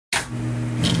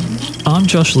I'm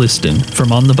Josh Liston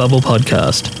from On the Bubble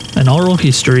podcast, an oral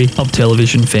history of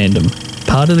television fandom,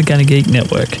 part of the Gunna Geek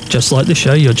Network, just like the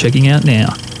show you're checking out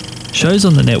now. Shows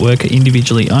on the network are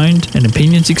individually owned, and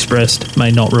opinions expressed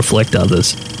may not reflect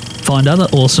others. Find other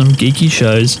awesome geeky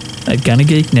shows at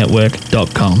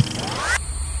GunnaGeekNetwork.com.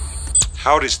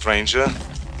 Howdy, stranger.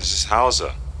 This is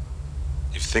Hauser.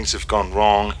 If things have gone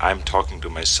wrong, I'm talking to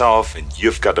myself, and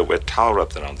you've got a wet towel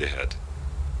wrapped around your head.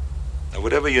 Now,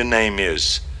 whatever your name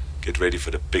is, get ready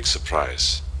for the big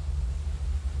surprise.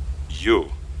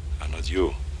 You are not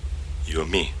you. You're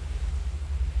me.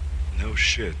 No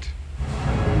shit.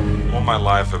 All my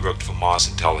life I worked for Mars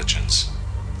Intelligence.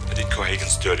 I did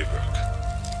Cohagen's dirty work.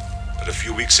 But a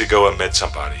few weeks ago I met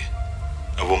somebody.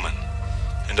 A woman.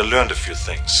 And I learned a few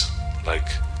things. Like,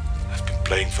 I've been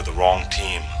playing for the wrong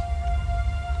team.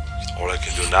 All I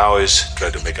can do now is try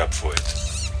to make up for it.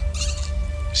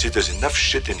 You see, there's enough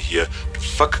shit in here to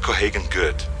fuck Cohagen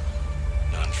good.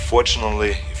 Now,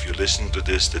 unfortunately, if you're listening to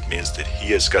this, that means that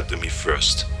he has got to me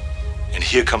first. And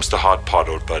here comes the hard part,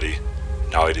 old buddy.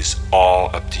 Now it is all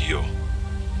up to you.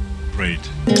 Great.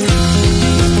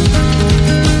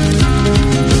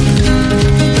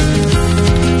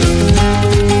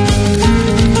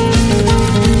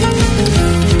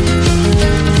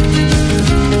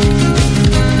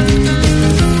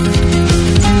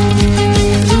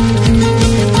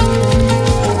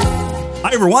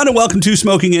 Hi, everyone, and welcome to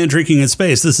Smoking and Drinking in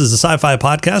Space. This is a sci-fi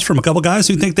podcast from a couple guys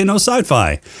who think they know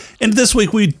sci-fi. And this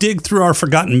week we dig through our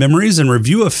forgotten memories and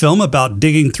review a film about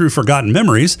digging through forgotten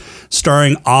memories,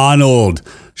 starring Arnold,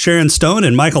 Sharon Stone,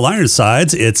 and Michael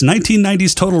Ironsides. It's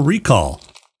 1990s Total Recall.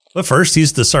 But first,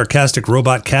 he's the sarcastic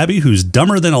robot cabbie who's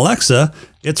dumber than Alexa.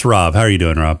 It's Rob. How are you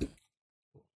doing, Rob?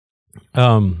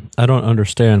 I don't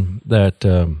understand that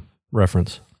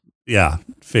reference. Yeah,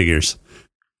 figures.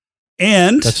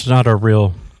 And that's not a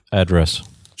real address.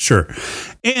 Sure.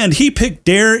 And he picked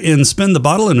Dare in Spin the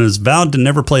Bottle and has vowed to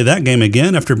never play that game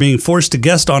again after being forced to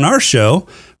guest on our show.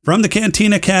 From the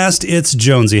Cantina cast, it's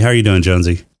Jonesy. How are you doing,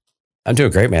 Jonesy? I'm doing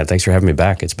great, man. Thanks for having me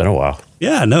back. It's been a while.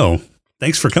 Yeah, no.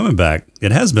 Thanks for coming back.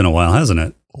 It has been a while, hasn't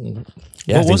it?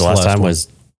 Yeah, I think the last time was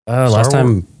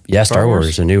Star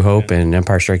Wars, A New Hope, and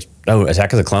Empire Strikes. Oh,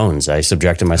 Attack of the Clones. I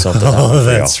subjected myself to that. Oh,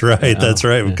 that's right. That's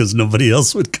right. Because nobody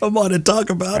else would come on and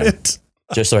talk about it.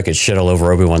 Just so I could shit all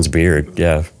over Obi-Wan's beard.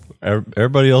 Yeah.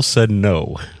 Everybody else said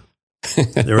no.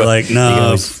 They were like,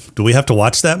 no, do we have to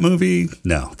watch that movie?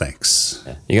 No, thanks.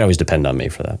 Yeah, you can always depend on me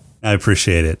for that. I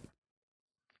appreciate it.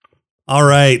 All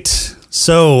right.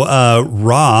 So,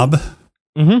 Rob,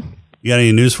 you got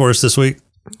any news for us this week?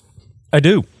 I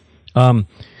do.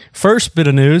 First bit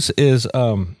of news is,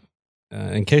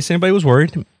 in case anybody was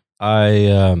worried,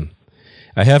 I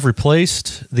have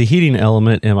replaced the heating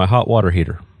element in my hot water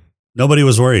heater. Nobody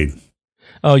was worried.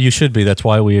 Oh, you should be. That's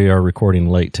why we are recording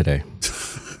late today.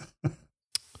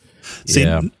 See,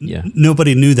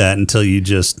 nobody knew that until you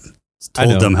just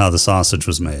told them how the sausage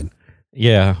was made.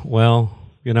 Yeah, well,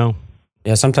 you know.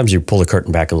 Yeah, sometimes you pull the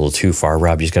curtain back a little too far,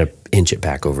 Rob. You just got to inch it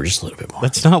back over just a little bit more.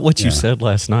 That's not what you said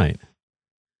last night.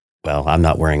 Well, I'm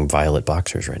not wearing violet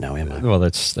boxers right now, am I? Well,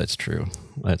 that's true.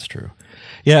 That's true.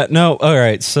 Yeah, no, all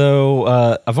right.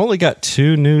 So I've only got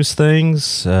two news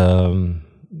things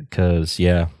because,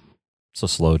 it's a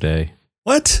slow day.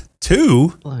 What?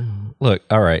 Two? Look,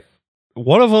 all right.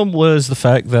 One of them was the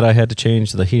fact that I had to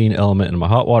change the heating element in my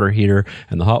hot water heater,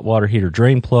 and the hot water heater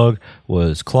drain plug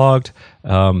was clogged.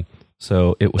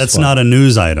 So it was. That's not a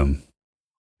news item.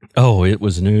 Oh, it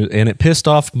was new, and it pissed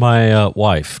off my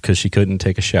wife because she couldn't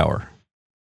take a shower.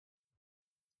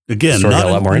 Again, not a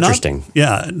lot more interesting.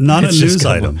 Not a news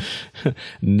item.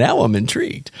 Now I'm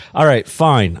intrigued. All right,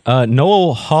 fine.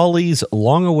 Noah Hawley's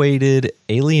long-awaited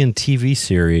Alien TV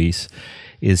series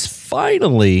is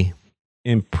finally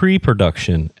in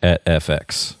pre-production at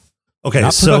FX. Okay,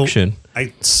 not so production.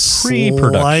 I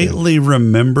slightly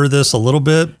remember this a little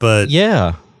bit, but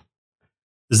yeah,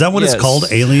 is that what it's called?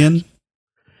 Alien?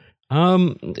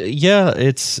 Yeah,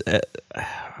 it's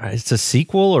a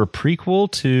sequel or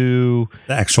prequel to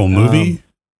the actual movie,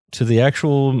 to the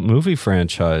actual movie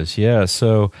franchise. Yeah.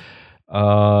 So,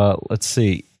 let's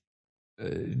see,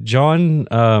 John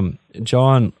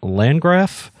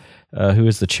Landgraf, who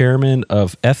is the chairman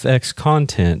of FX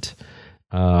Content,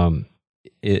 and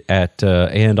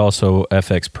also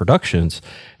FX Productions,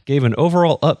 gave an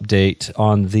overall update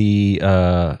on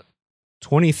the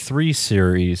 23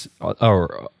 series,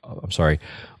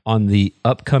 on the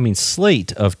upcoming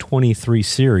slate of 23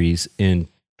 series in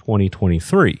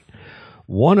 2023.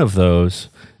 One of those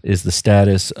is the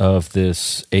status of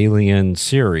this Alien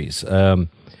series. The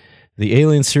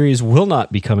Alien series will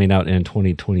not be coming out in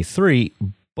 2023,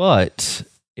 but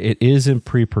it is in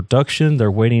pre-production.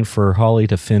 They're waiting for Hawley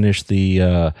to finish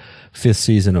the 5th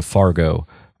season of Fargo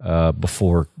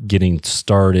before getting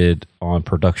started on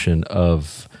production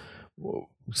of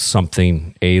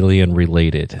something alien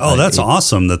related. Oh, that's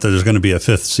awesome that there's going to be a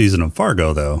 5th season of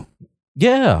Fargo, though.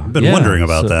 Yeah. I've been wondering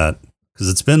about that because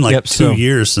it's been like 2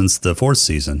 years since the 4th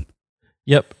season.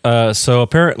 Yep. So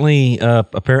apparently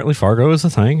Fargo is a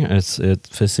thing. It's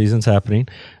 5th season's happening.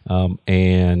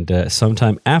 And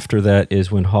sometime after that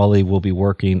is when Hawley will be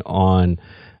working on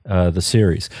the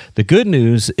series. The good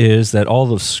news is that all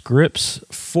the scripts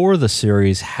for the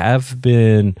series have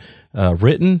been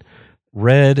written,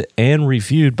 read, and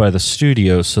reviewed by the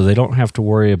studio, so they don't have to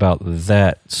worry about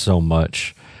that so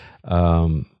much.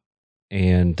 And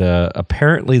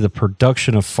apparently the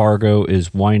production of Fargo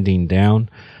is winding down,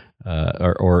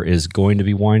 or is going to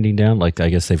be winding down. Like, I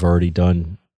guess they've already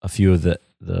done a few of the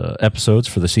episodes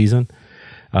for the season.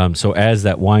 So as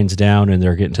that winds down and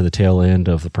they're getting to the tail end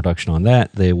of the production on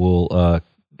that, they will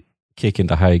kick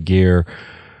into high gear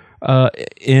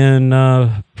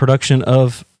in production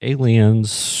of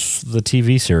Aliens, the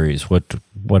TV series,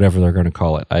 whatever they're going to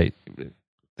call it.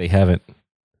 They haven't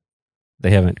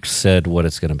said what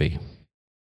it's going to be.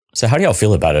 So how do y'all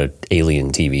feel about an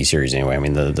Alien TV series anyway? I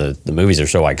mean, the movies are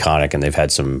so iconic, and they've had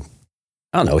some,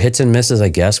 I don't know, hits and misses, I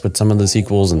guess, with some of the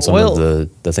sequels and some of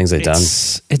the things they've done.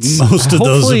 Most of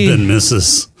those have been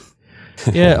misses.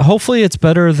 Yeah, hopefully it's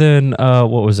better than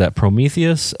what was that,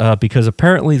 Prometheus? Because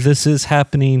apparently this is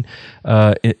happening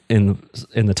in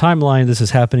the timeline. This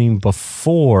is happening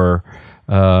before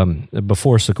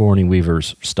Sigourney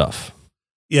Weaver's stuff.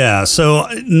 Yeah, so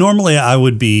normally I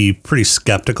would be pretty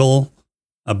skeptical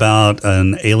about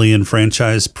an Alien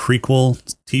franchise prequel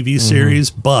TV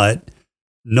series, but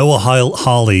Noah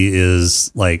Hawley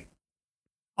is like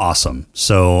awesome.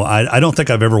 So I don't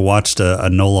think I've ever watched a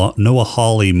Noah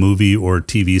Hawley movie or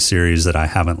TV series that I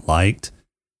haven't liked.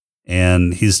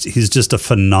 And he's just a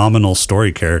phenomenal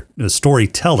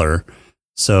storyteller.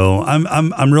 So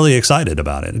I'm really excited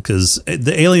about it because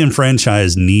the Alien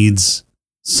franchise needs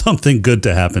something good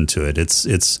to happen to it. It's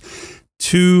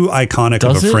too iconic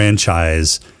of a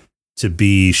franchise to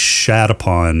be shat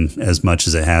upon as much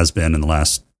as it has been in the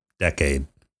last decade.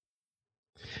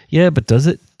 Yeah, but does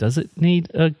it need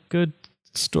a good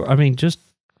story? I mean, just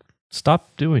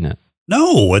stop doing it.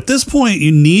 No, at this point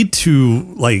you need to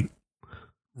like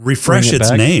refresh its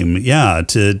name. Yeah,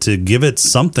 to give it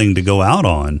something to go out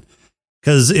on.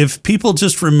 Because if people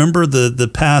just remember the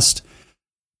past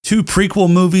 2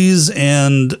 prequel movies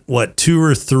and 2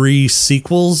 or 3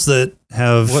 sequels that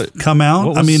have come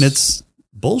out, I mean, it's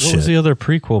bullshit. What was the other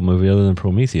prequel movie other than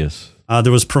Prometheus?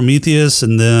 There was Prometheus,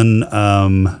 and then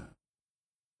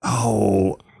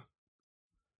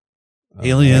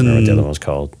Alien. I don't know what the other one was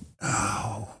called.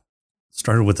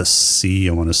 Started with a C,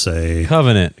 I want to say.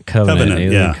 Covenant.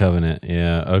 Alien, yeah. Covenant.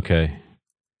 Yeah. Okay.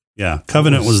 Yeah.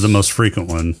 Covenant was the most frequent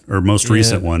one, or most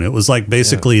recent one. It was like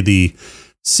basically the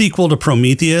sequel to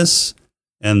Prometheus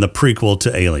and the prequel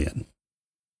to Alien.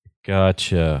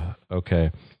 Gotcha.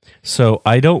 Okay. So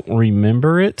I don't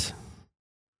remember it.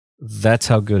 That's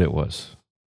how good it was.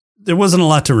 There wasn't a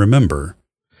lot to remember.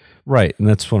 Right. And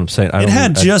that's what I'm saying. It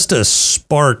had just a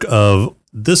spark of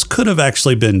this could have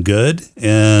actually been good.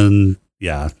 And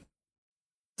yeah,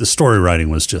 the story writing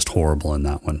was just horrible in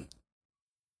that one.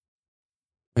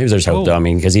 Maybe there's hope, though. I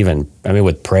mean, because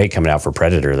with Prey coming out for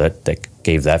Predator, that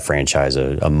gave that franchise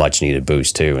a much needed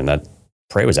boost too. And that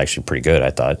Prey was actually pretty good,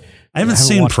 I thought. I haven't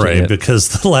seen Prey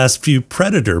because the last few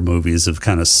Predator movies have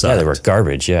kind of sucked. Yeah, they were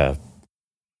garbage. Yeah.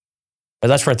 But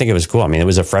that's where I think it was cool. I mean, it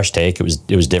was a fresh take. It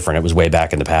was different. It was way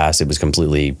back in the past. It was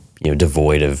completely,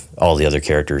 devoid of all the other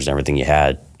characters and everything you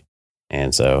had.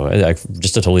 And so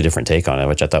just a totally different take on it,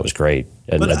 which I thought was great.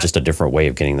 And just a different way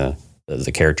of getting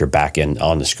the character back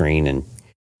on the screen and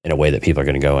in a way that people are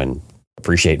going to go and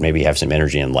appreciate, maybe have some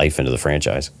energy and life into the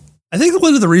franchise. I think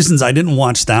one of the reasons I didn't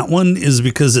watch that one is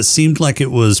because it seemed like it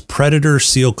was Predator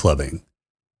seal clubbing.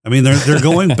 I mean, they're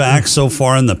going back so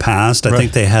far in the past. I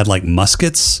think they had like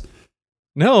muskets.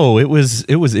 No, it was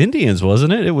Indians,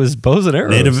 wasn't it? It was bows and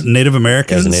arrows. Native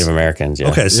Americans? Native Americans, yeah.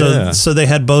 Okay, so they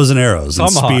had bows and arrows and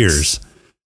spears.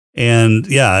 And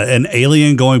yeah, an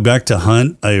alien going back to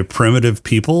hunt a primitive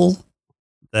people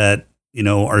that,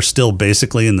 are still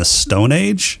basically in the Stone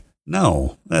Age?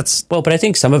 No, that's... Well, but I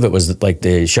think some of it was like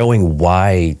the showing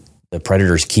why the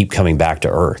predators keep coming back to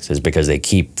Earth is because they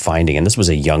keep finding, and this was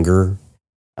a younger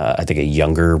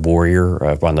warrior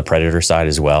on the predator side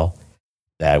as well,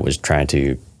 that was trying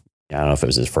to, I don't know if it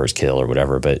was his first kill or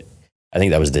whatever, but I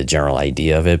think that was the general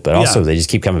idea of it. But also they just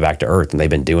keep coming back to Earth, and they've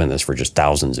been doing this for just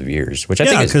thousands of years, which I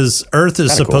think is... because Earth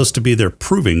is supposed to be their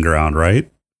proving ground,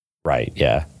 right? Right.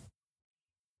 Yeah.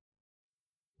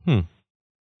 All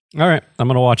right. I'm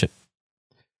going to watch it.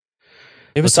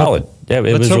 It was Let's solid. Yeah, it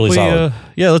Let's was hope really solid.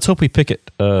 let's hope we pick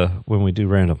it when we do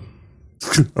random.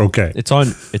 Okay. It's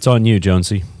on you,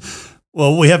 Jonesy.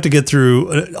 Well, we have to get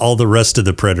through all the rest of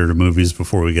the Predator movies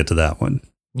before we get to that one.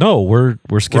 No, we're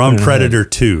skipping. We're on ahead. Predator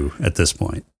 2 at this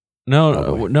point.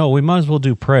 No, we might as well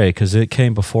do Prey because it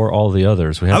came before all the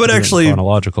others. We have I would to do it in actually-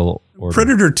 chronological order.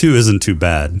 Predator 2 isn't too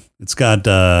bad. It's got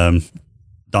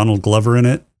Donald Glover in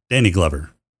it. Danny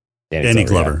Glover. Danny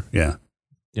Glover, yeah.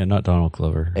 Yeah, not Donald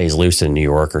Glover. Yeah, he's loose in New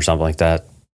York or something like that.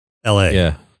 L.A.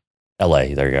 Yeah.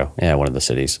 L.A. There you go. Yeah, one of the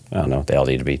cities. I don't know. They all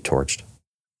need to be torched.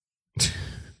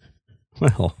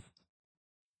 Well.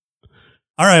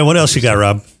 All right, what else you got,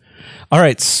 Rob? All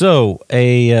right, so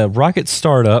a rocket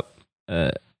startup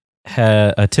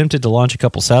had attempted to launch a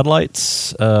couple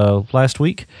satellites last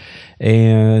week,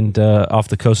 and off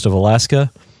the coast of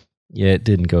Alaska. Yeah, it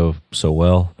didn't go so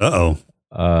well. Uh-oh.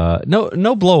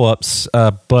 No blow-ups,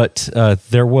 but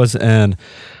there was an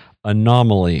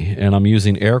anomaly, and I'm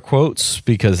using air quotes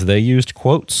because they used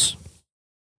quotes.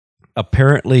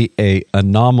 Apparently, a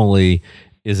anomaly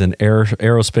is an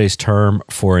aerospace term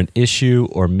for an issue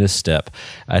or misstep.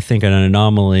 I think an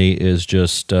anomaly is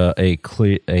just a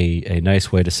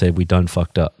nice way to say we done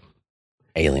fucked up.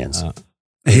 Aliens.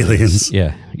 Aliens.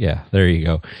 Yeah, there you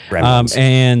go.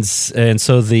 Gremlins. And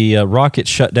so the rocket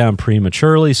shut down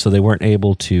prematurely, so they weren't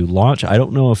able to launch. I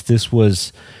don't know if this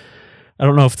was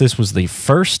the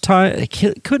first time. It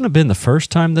couldn't have been the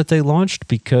first time that they launched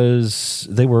because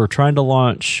they were trying to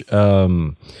launch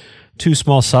 2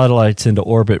 small satellites into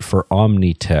orbit for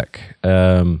Omnitech.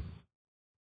 That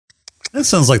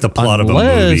sounds like the plot of a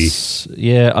movie.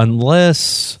 Yeah,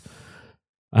 unless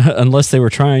they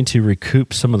were trying to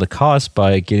recoup some of the cost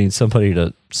by getting somebody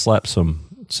to slap some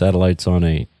satellites on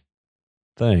a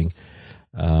thing.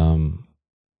 I don't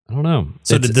know.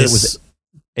 So it was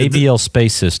ABL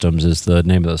Space Systems is the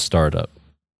name of the startup.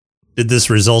 Did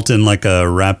this result in like a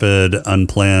rapid,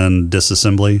 unplanned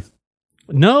disassembly?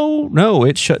 No,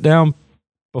 it shut down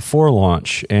before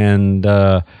launch, and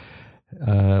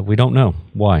we don't know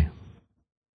why.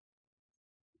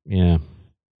 Yeah.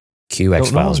 Cue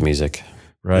X-Files music.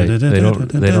 Right. They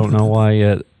don't know why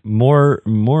yet. More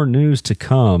news to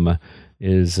come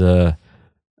is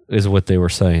what they were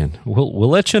saying. We'll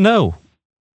let you know.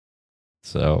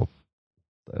 So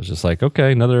I was just like,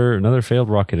 okay, another failed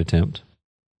rocket attempt.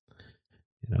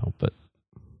 But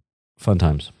fun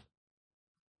times.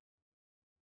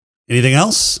 Anything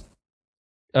else?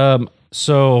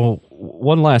 So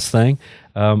one last thing.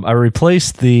 I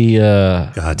replaced the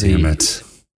God damn it.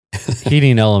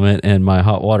 heating element in my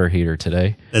hot water heater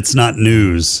today. It's not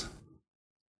news.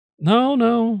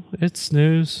 No, it's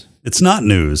news. It's not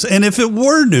news. And if it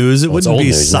were news, it wouldn't be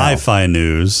sci-fi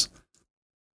news.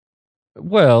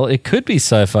 Well, it could be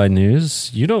sci-fi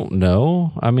news. You don't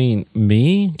know. I mean,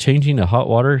 me changing a hot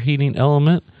water heating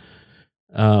element.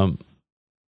 Am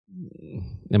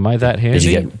I that handy?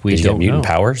 Did you get mutant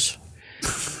powers?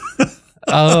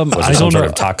 Was there some sort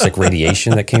of toxic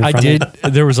radiation that came from it?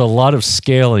 There was a lot of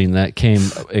scaling that came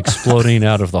exploding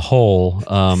out of the hole.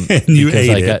 And you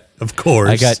ate it, of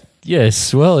course.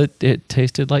 Yes, well, it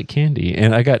tasted like candy.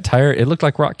 And I got tired. It looked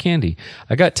like rock candy.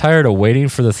 I got tired of waiting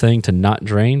for the thing to not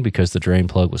drain because the drain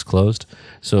plug was closed.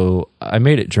 So I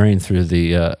made it drain through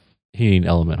the heating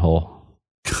element hole.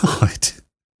 God.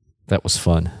 That was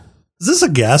fun. Is this a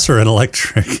gas or an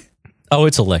electric? Oh,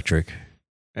 it's electric.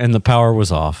 And the power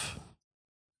was off.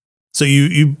 So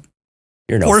you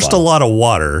forced a lot of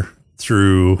water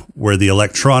through where the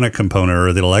electronic component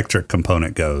or the electric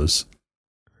component goes.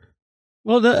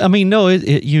 Well,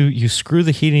 you screw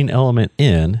the heating element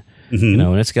in, Mm-hmm.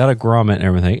 and it's got a grommet and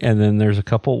everything, and then there's a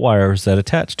couple wires that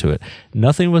attach to it.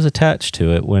 Nothing was attached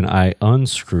to it when I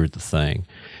unscrewed the thing,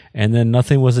 and then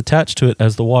nothing was attached to it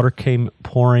as the water came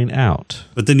pouring out.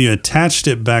 But then you attached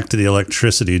it back to the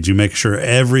electricity. Did you make sure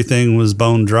everything was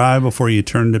bone dry before you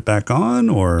turned it back on,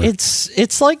 or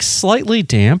it's like slightly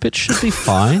damp. It should be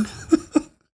fine.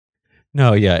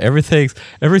 No, yeah, everything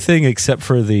except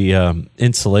for the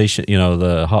insulation,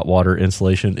 the hot water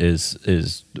insulation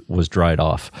was dried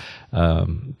off.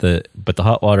 But the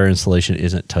hot water insulation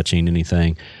isn't touching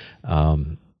anything.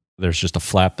 There's just a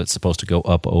flap that's supposed to go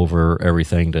up over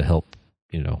everything to help,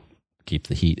 keep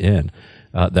the heat in.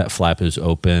 That flap is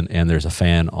open, and there's a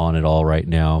fan on it all right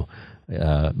now,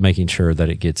 making sure that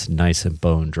it gets nice and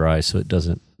bone dry so it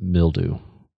doesn't mildew.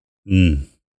 Mm.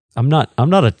 I'm not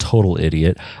a total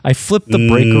idiot. I flipped the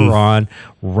breaker on,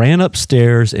 ran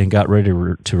upstairs, and got ready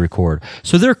to record.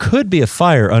 So there could be a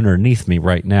fire underneath me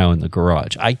right now in the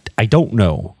garage. I don't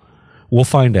know. We'll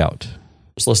find out.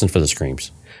 Just listen for the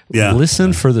screams. Yeah.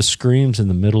 Listen for the screams in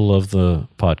the middle of the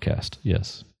podcast.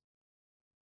 Yes.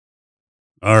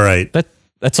 All right.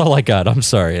 That's all I got. I'm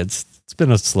sorry. It's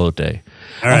been a slow day.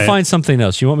 All I'll right. find something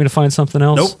else. You want me to find something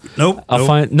else? Nope. I'll nope,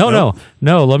 find nope.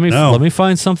 no. Let me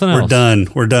find something else.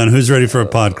 We're done. Who's ready for a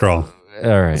pod crawl?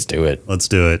 All right. Let's do it. Let's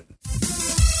do it.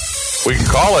 We can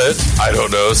call it, I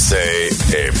don't know, say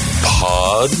a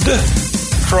pod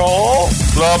crawl?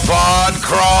 The pod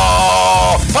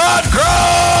crawl! Pod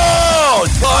crawl!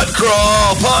 Pod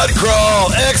crawl! Pod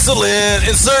crawl! Excellent!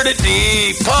 Insert it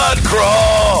deep! Pod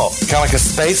crawl! Kind of like a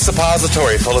space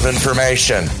suppository full of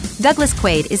information. Douglas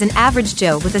Quaid is an average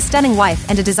Joe with a stunning wife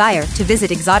and a desire to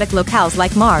visit exotic locales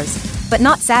like Mars, but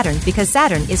not Saturn because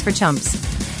Saturn is for chumps.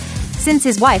 Since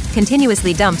his wife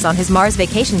continuously dumps on his Mars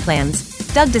vacation plans,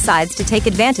 Doug decides to take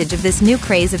advantage of this new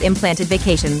craze of implanted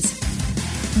vacations.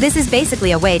 This is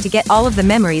basically a way to get all of the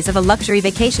memories of a luxury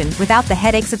vacation without the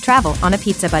headaches of travel on a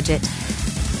pizza budget.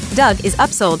 Doug is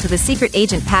upsold to the secret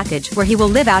agent package where he will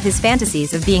live out his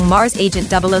fantasies of being Mars Agent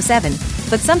 007,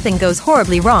 but something goes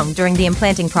horribly wrong during the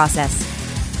implanting process.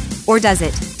 Or does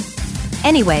it?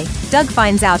 Anyway, Doug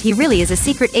finds out he really is a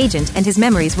secret agent and his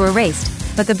memories were erased,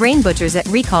 but the brain butchers at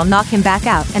Recall knock him back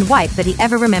out and wipe that he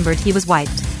ever remembered he was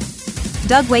wiped.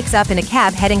 Doug wakes up in a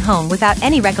cab heading home without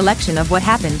any recollection of what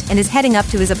happened and is heading up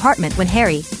to his apartment when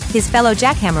Harry, his fellow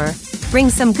jackhammerer,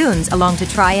 brings some goons along to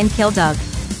try and kill Doug.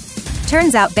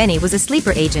 Turns out Benny was a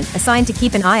sleeper agent assigned to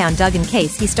keep an eye on Doug in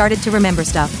case he started to remember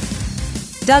stuff.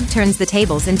 Doug turns the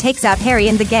tables and takes out Harry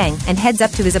and the gang and heads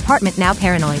up to his apartment now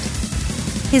paranoid.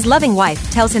 His loving wife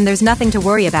tells him there's nothing to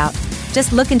worry about,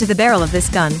 just look into the barrel of this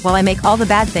gun while I make all the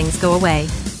bad things go away.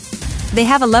 They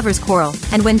have a lover's quarrel,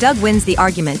 and when Doug wins the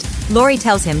argument, Lori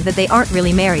tells him that they aren't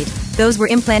really married, those were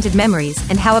implanted memories,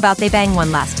 and how about they bang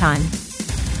one last time.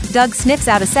 Doug sniffs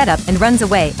out a setup and runs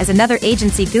away as another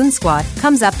agency goon squad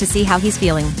comes up to see how he's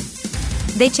feeling.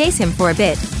 They chase him for a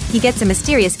bit. He gets a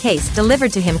mysterious case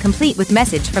delivered to him complete with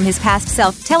message from his past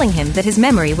self telling him that his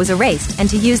memory was erased and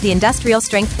to use the industrial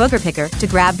strength booger picker to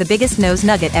grab the biggest nose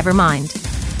nugget ever mined.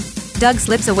 Doug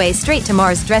slips away straight to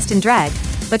Mars dressed in drag,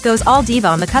 but goes all diva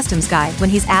on the customs guy when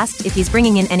he's asked if he's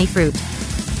bringing in any fruit.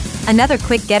 Another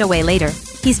quick getaway later,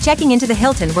 he's checking into the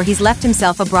Hilton where he's left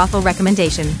himself a brothel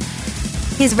recommendation.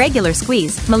 His regular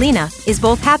squeeze, Melina, is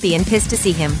both happy and pissed to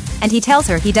see him, and he tells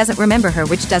her he doesn't remember her,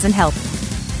 which doesn't help.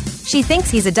 She thinks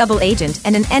he's a double agent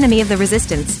and an enemy of the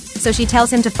resistance, so she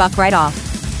tells him to fuck right off.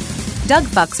 Doug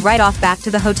fucks right off back to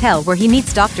the hotel where he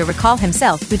meets Dr. Recall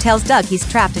himself, who tells Doug he's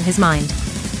trapped in his mind.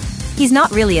 He's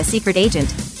not really a secret agent,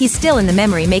 he's still in the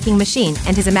memory-making machine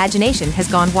and his imagination has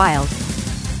gone wild.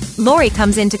 Lori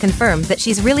comes in to confirm that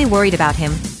she's really worried about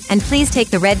him, and please take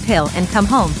the red pill and come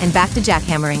home and back to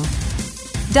jackhammering.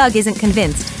 Doug isn't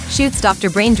convinced, shoots Dr.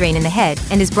 Braindrain in the head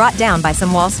and is brought down by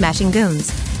some wall-smashing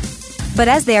goons. But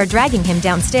as they are dragging him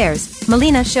downstairs,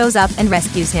 Melina shows up and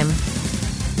rescues him.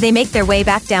 They make their way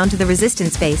back down to the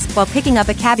resistance base while picking up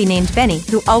a cabbie named Benny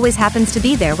who always happens to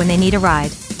be there when they need a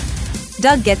ride.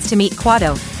 Doug gets to meet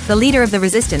Quado, the leader of the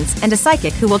resistance and a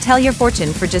psychic who will tell your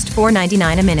fortune for just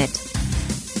 $4.99 a minute.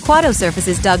 Quado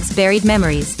surfaces Doug's buried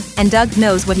memories, and Doug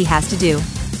knows what he has to do.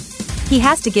 He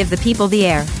has to give the people the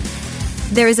air.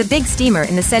 There is a big steamer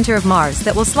in the center of Mars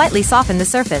that will slightly soften the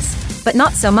surface, but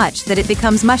not so much that it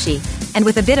becomes mushy, and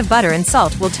with a bit of butter and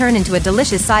salt will turn into a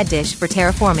delicious side dish for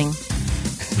terraforming.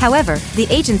 However, the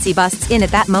agency busts in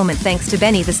at that moment thanks to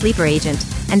Benny the sleeper agent,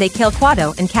 and they kill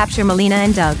Quado and capture Melina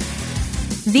and Doug.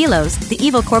 Velos, the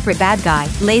evil corporate bad guy,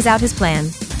 lays out his plan.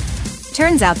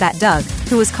 Turns out that Doug,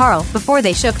 who was Carl before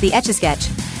they shook the Etch-a-Sketch,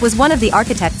 was one of the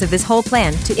architects of this whole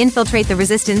plan to infiltrate the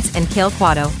resistance and kill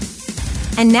Quado.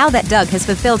 And now that Doug has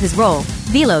fulfilled his role,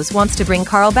 Velos wants to bring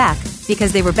Carl back,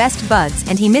 because they were best buds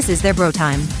and he misses their bro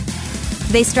time.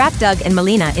 They strap Doug and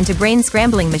Melina into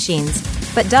brain-scrambling machines,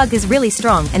 but Doug is really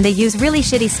strong and they use really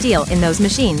shitty steel in those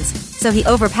machines, so he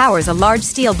overpowers a large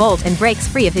steel bolt and breaks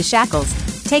free of his shackles,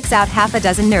 takes out half a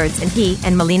dozen nerds and he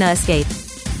and Melina escape.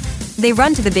 They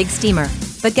run to the big steamer,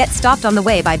 but get stopped on the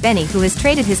way by Benny who has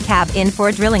traded his cab in for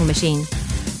a drilling machine.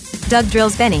 Doug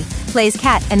drills Benny, plays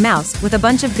cat and mouse with a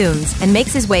bunch of goons and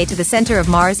makes his way to the center of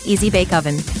Mars' Easy Bake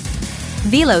Oven.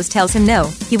 Velos tells him no,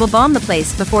 he will bomb the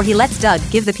place before he lets Doug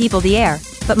give the people the air,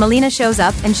 but Melina shows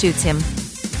up and shoots him.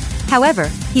 However,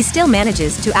 he still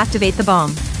manages to activate the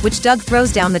bomb, which Doug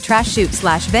throws down the trash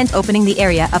chute/vent opening the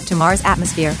area up to Mars'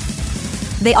 atmosphere.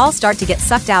 They all start to get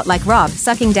sucked out like Rob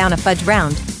sucking down a fudge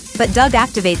round, but Doug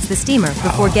activates the steamer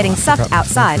before getting sucked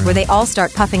outside where they all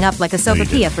start puffing up like a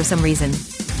sopapilla for some reason.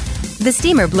 The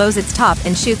steamer blows its top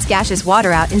and shoots gaseous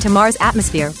water out into Mars'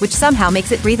 atmosphere, which somehow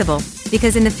makes it breathable,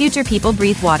 because in the future people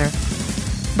breathe water.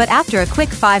 But after a quick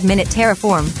 5-minute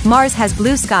terraform, Mars has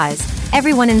blue skies,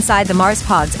 everyone inside the Mars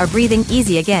pods are breathing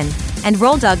easy again, and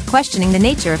Roll Doug questioning the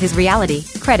nature of his reality.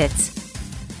 Credits.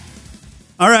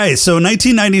 All right, so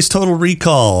 1990s Total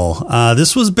Recall.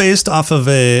 This was based off of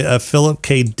a Philip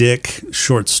K. Dick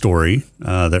short story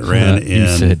that ran in... You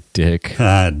said Dick.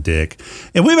 Dick.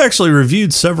 And we've actually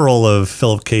reviewed several of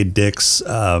Philip K. Dick's...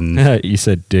 You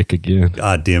said Dick again.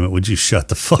 God damn it, would you shut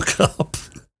the fuck up?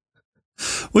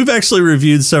 We've actually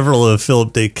reviewed several of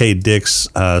Philip K. Dick's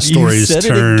stories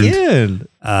turned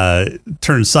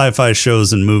sci-fi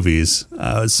shows and movies.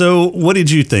 So what did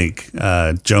you think,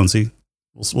 Jonesy?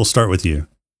 We'll start with you.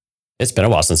 It's been a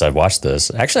while since I've watched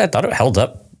this. Actually, I thought it held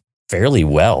up fairly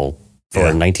well for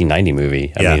a 1990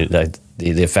 movie. I mean,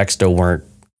 the effects still weren't,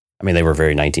 I mean, they were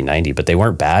very 1990, but they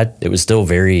weren't bad. It was still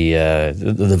very,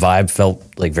 the vibe felt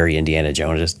like very Indiana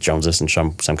Jones in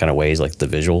some kind of ways, like the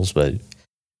visuals, but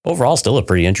overall still a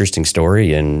pretty interesting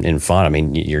story and fun. I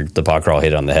mean, the pod crawl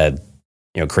hit on the head,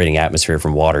 creating atmosphere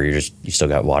from water. You still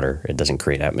got water. It doesn't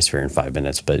create atmosphere in 5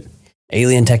 minutes, but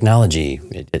alien technology,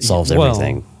 it solves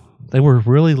everything. They were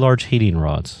really large heating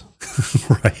rods.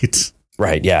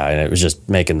 Right, yeah, and it was just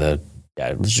making it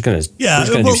was just going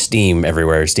to do steam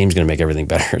everywhere. Steam's going to make everything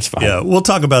better. It's fine. Yeah, we'll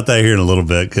talk about that here in a little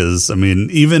bit because, I mean,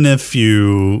 even if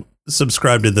you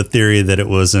subscribe to the theory that it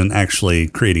wasn't actually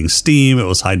creating steam, it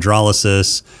was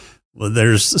hydrolysis, well,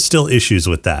 there's still issues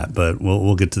with that, but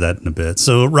we'll get to that in a bit.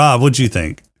 So, Rob, what'd you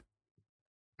think?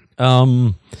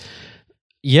 Yeah.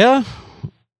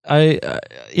 I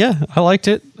liked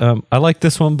it. I like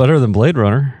this one better than Blade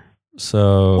Runner.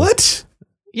 So what?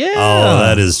 Yeah. Oh,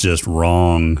 that is just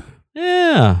wrong.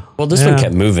 Yeah. Well, this one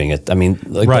kept moving.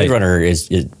 Blade Runner is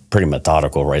pretty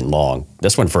methodical, right and long.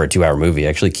 This one for a 2-hour movie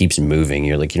actually keeps moving.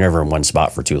 You're never in one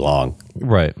spot for too long.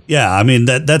 Right. Yeah. I mean,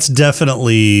 that's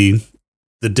definitely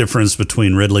the difference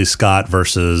between Ridley Scott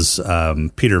versus Paul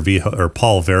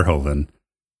Verhoeven.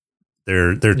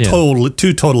 They're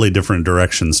two totally different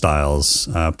direction styles.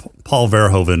 Paul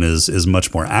Verhoeven is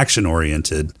much more action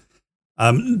oriented.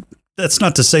 That's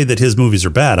not to say that his movies are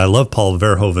bad. I love Paul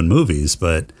Verhoeven movies,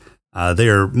 but they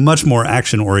are much more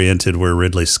action oriented, where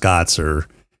Ridley Scott's are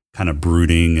kind of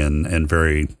brooding and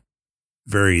very,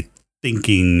 very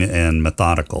thinking and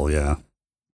methodical. Yeah.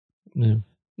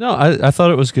 No, I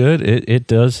thought it was good. It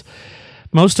does.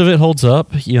 Most of it holds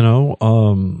up,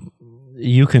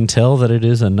 you can tell that it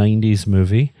is a 90s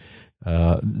movie.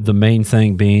 The main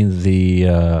thing being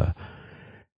the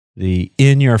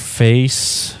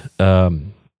in-your-face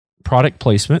product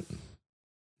placement.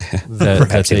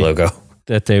 Pepsi logo.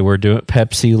 That they were doing.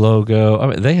 Pepsi logo. I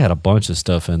mean, they had a bunch of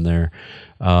stuff in there.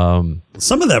 Some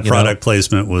of that product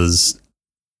placement was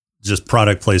just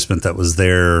product placement that was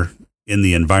there in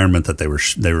the environment that they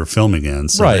were filming in.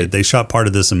 So they shot part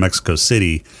of this in Mexico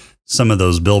City. Some of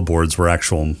those billboards were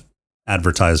actual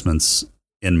advertisements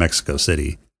in Mexico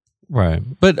City. Right.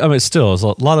 But I mean, still, it's a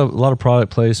lot of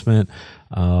product placement.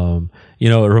 It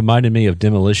reminded me of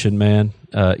Demolition Man,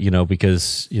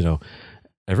 because,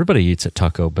 everybody eats at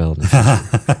Taco Bell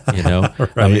now,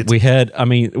 Right. I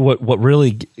mean, what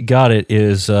really got it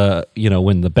is,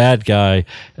 when the bad guy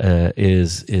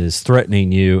is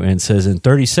threatening you and says, in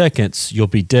 30 seconds, you'll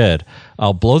be dead.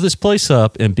 I'll blow this place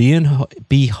up and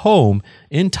be home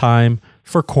in time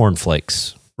for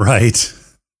cornflakes. Right.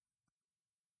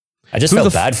 I just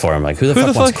felt bad for him. Like, who the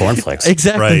fuck wants cornflakes?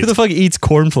 Exactly. Right. Who the fuck eats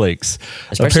cornflakes?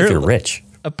 Especially if you're rich.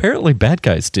 Apparently bad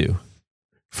guys do.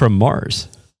 From Mars.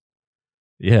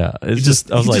 Yeah. It's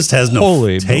just has no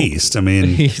taste. I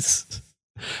mean,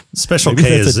 Special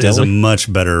K is a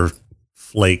much better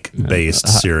flake-based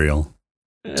cereal.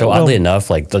 So oddly enough,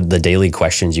 like the daily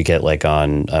questions you get like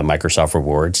on Microsoft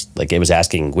Rewards, like it was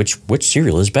asking which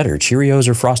cereal is better, Cheerios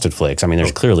or Frosted Flakes? I mean,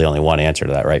 there's clearly only one answer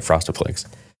to that, right? Frosted Flakes.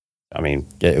 I mean,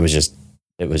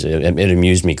 it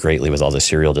amused me greatly with all the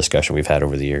cereal discussion we've had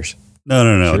over the years. No.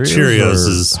 Cheerios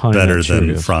is better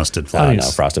than Frosted Flakes. I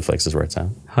know, Frosted Flakes is where it's at.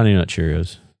 Honey Nut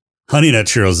Cheerios. Honey Nut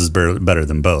Cheerios is better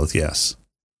than both, yes.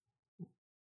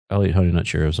 I'll eat Honey Nut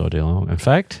Cheerios all day long. In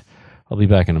fact, I'll be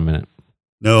back in a minute.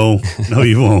 No,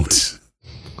 you won't.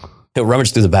 He'll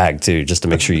rummage through the bag, too, just to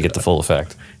make sure you get the full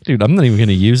effect. Dude, I'm not even going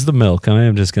to use the milk. I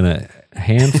am just going to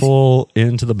handful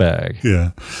into the bag.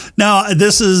 Yeah. Now,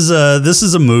 this is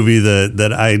a movie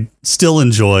that I still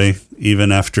enjoy,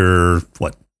 even after,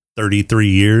 33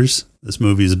 years? This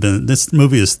movie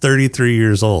is 33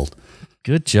 years old.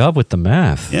 Good job with the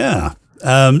math. Yeah.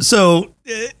 So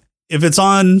if it's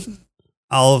on,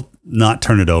 I'll not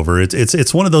turn it over.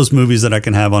 It's one of those movies that I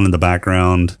can have on in the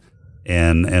background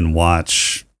and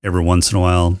watch every once in a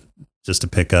while. just to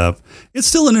pick up. It's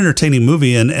still an entertaining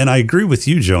movie, and I agree with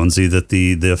you, Jonesy, that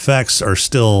the effects are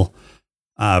still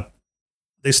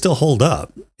they still hold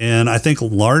up, and I think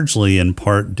largely in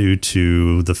part due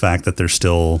to the fact that they're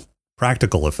still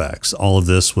practical effects. All of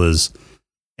this was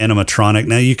animatronic.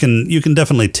 Now you can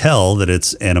definitely tell that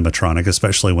it's animatronic,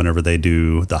 especially whenever they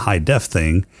do the high def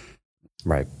thing,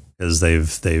 right? Because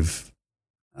they've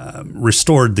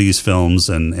restored these films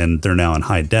and they're now in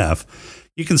high def.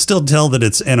 You can still tell that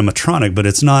it's animatronic, but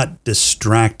it's not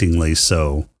distractingly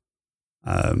so.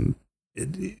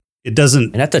 It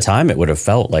doesn't. And at the time, it would have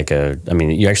felt like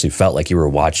you actually felt like you were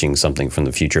watching something from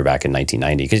the future back in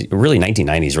 1990, because really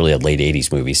 1990 is really a late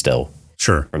 80s movie still.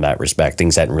 Sure. From that respect,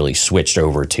 things hadn't really switched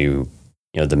over to,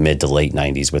 the mid to late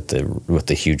 90s with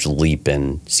the huge leap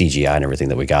in CGI and everything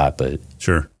that we got. But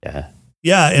sure. Yeah.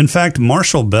 Yeah. In fact,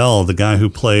 Marshall Bell, the guy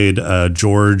who played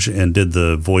George and did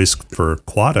the voice for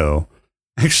Quado,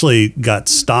 actually got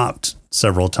stopped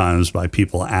several times by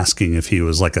people asking if he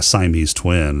was like a Siamese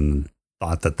twin, and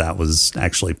thought that was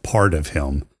actually part of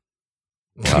him.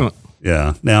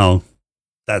 Yeah. Now,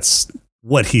 that's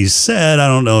what he said. I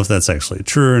don't know if that's actually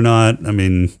true or not. I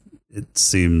mean, it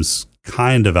seems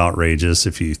kind of outrageous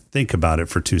if you think about it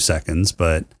for 2 seconds,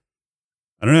 but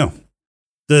I don't know.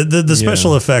 The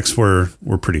special effects were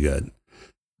pretty good.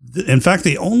 In fact,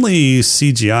 the only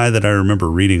CGI that I remember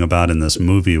reading about in this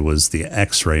movie was the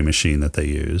X-ray machine that they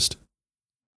used.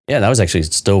 Yeah, that was actually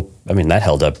still, that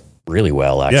held up really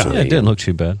well, actually. Yeah, it didn't look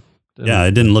too bad.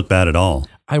 It didn't look bad at all.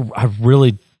 I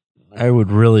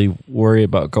would really worry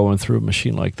about going through a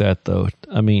machine like that, though.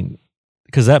 I mean,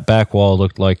 because that back wall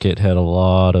looked like it had a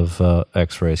lot of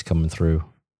X-rays coming through.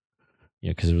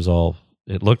 Yeah, because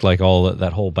it looked like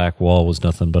that whole back wall was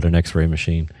nothing but an X-ray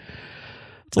machine.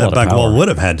 That back wall would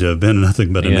have had to have been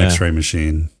nothing but an X-ray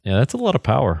machine. Yeah, that's a lot of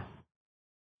power.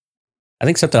 I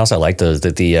think something else I liked is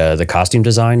that the costume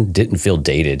design didn't feel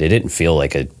dated. It didn't feel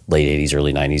like a late 80s,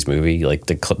 early 90s movie. Like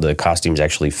the costumes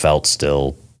actually felt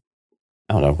still,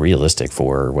 I don't know, realistic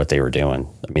for what they were doing.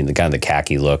 I mean, the kind of the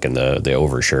khaki look and the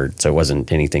overshirt, so it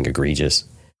wasn't anything egregious.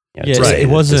 It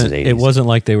wasn't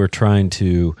like they were trying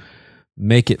to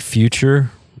make it future,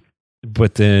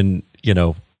 but then,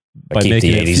 by keep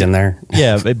making the 80s in there.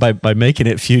 Yeah, by making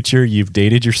it future, you've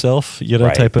dated yourself,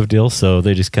 right. Type of deal. So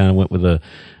they just kind of went with a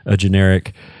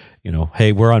generic,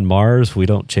 hey, we're on Mars. We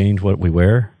don't change what we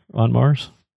wear on Mars.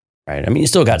 Right. I mean, you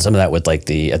still got some of that with like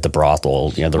at the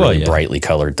brothel, the really brightly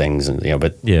colored things, and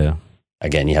but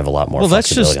again, you have a lot more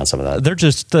flexibility on some of that. They're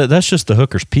just that's just the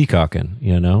hookers peacocking,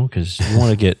 because you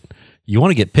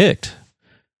want to get picked.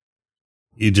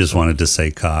 You just wanted to say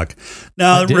cock.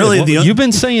 Now, you've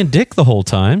been saying dick the whole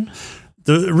time.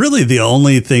 The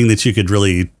only thing that you could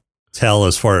really tell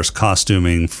as far as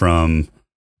costuming from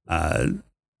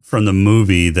the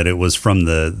movie that it was from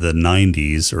the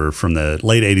 90s or from the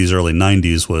late 80s, early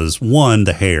 90s was one,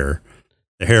 the hair.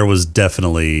 The hair was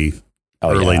definitely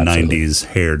early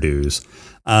 90s hairdos.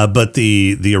 But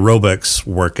the aerobics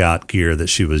workout gear that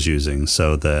she was using,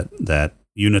 so that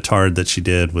unitard that she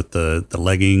did with the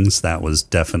leggings, that was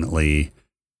definitely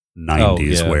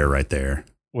 90s wear right there.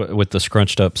 With the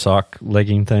scrunched up sock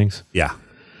legging things? Yeah.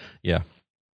 Yeah.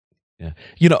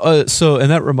 So,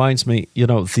 and that reminds me,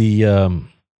 the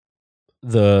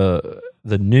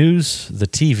news, the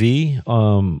TV,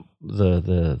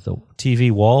 the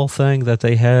TV wall thing that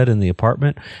they had in the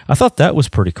apartment, I thought that was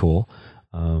pretty cool.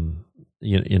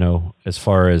 As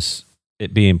far as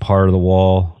it being part of the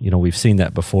wall, we've seen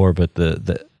that before, but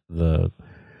the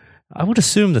I would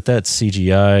assume that's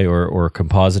CGI or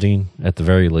compositing at the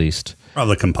very least.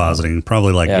 Probably compositing,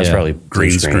 probably probably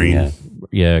green screen.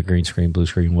 Yeah, green screen, blue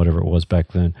screen, whatever it was back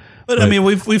then. But I mean,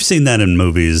 we've seen that in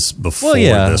movies before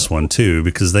this one too,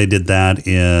 because they did that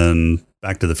in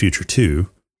Back to the Future 2.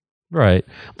 Right.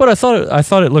 But I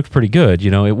thought it looked pretty good.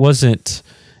 It wasn't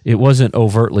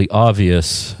overtly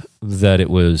obvious that it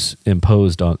was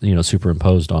imposed on,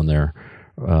 superimposed on their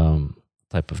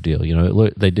type of deal.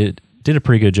 They did a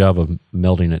pretty good job of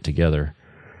melding it together.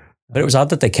 But it was odd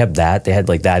that they kept that. They had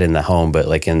like that in the home, but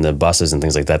like in the buses and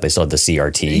things like that, they still had the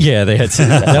CRT. Yeah, they had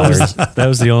that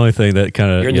was the only thing that kind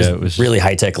of it was really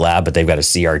high tech lab, but they've got a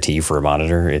CRT for a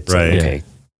monitor. It's right. Okay.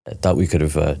 Yeah. I thought we could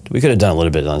have done a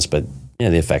little bit on this, but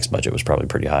the effects budget was probably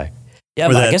pretty high. Yeah,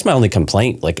 but I guess my only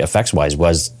complaint, like effects wise,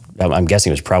 was I'm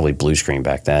guessing it was probably blue screen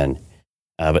back then.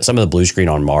 But some of the blue screen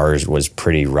on Mars was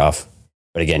pretty rough.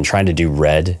 But again, trying to do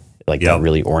red, that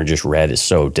really orangish red, is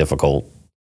so difficult.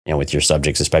 With your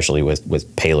subjects, especially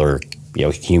with paler,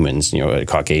 humans,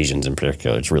 Caucasians in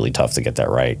particular, it's really tough to get that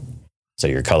right. So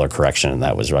your color correction and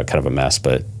that was kind of a mess,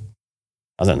 but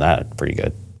other than that, pretty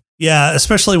good. Yeah,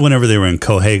 especially whenever they were in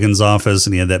Cohagen's office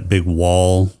and he had that big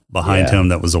wall behind him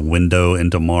that was a window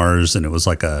into Mars, and it was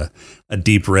like a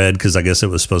deep red because I guess it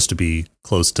was supposed to be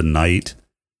close to night.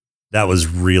 That was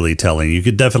really telling. You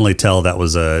could definitely tell that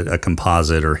was a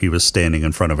composite, or he was standing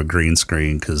in front of a green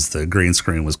screen because the green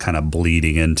screen was kind of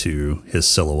bleeding into his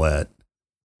silhouette.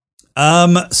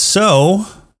 So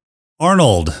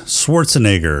Arnold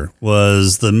Schwarzenegger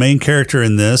was the main character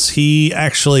in this. He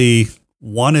actually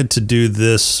wanted to do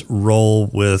this role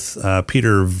with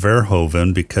Peter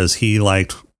Verhoeven because he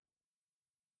liked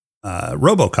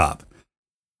RoboCop.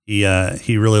 He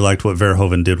really liked what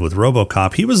Verhoeven did with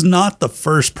RoboCop. He was not the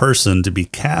first person to be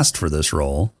cast for this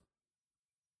role.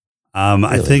 Really?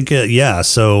 I think,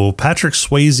 so Patrick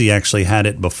Swayze actually had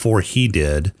it before he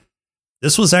did.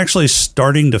 This was actually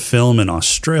starting to film in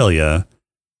Australia,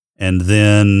 and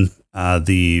then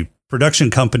the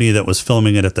production company that was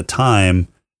filming it at the time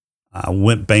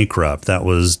went bankrupt. That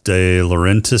was De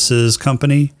Laurentiis's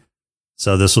company.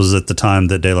 So this was at the time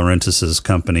that De Laurentiis's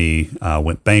company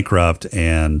went bankrupt,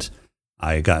 and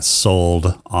I got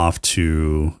sold off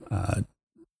to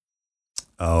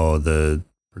the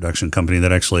production company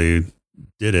that actually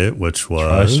did it, which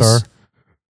was TriStar?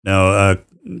 No,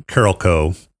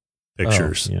 Carolco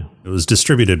Pictures. Oh, yeah. It was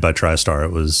distributed by TriStar.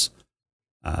 It was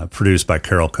produced by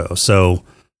Carolco. So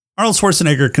Arnold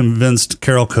Schwarzenegger convinced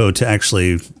Carolco to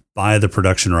actually buy the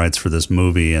production rights for this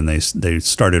movie, and they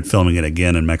started filming it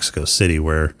again in Mexico City,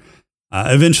 where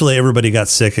eventually everybody got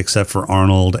sick except for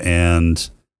Arnold and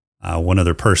one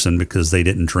other person because they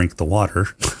didn't drink the water.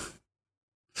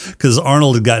 Because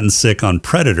Arnold had gotten sick on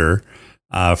Predator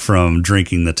from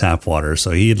drinking the tap water,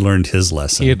 so he had learned his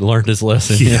lesson. He had learned his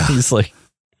lesson. Yeah. He's like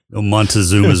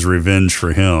Montezuma's revenge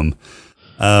for him.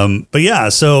 But yeah,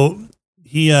 so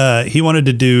he wanted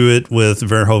to do it with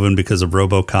Verhoeven because of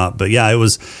RoboCop. But yeah, it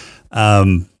was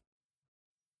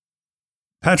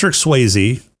Patrick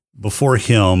Swayze before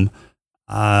him.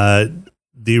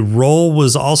 The role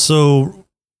was also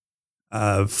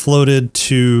floated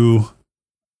to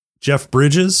Jeff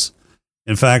Bridges.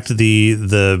 In fact,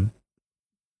 the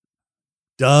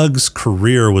Doug's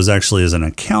career was actually as an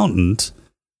accountant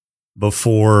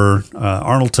before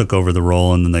Arnold took over the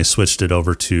role, and then they switched it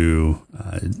over to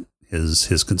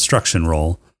his construction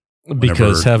role.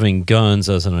 Because having guns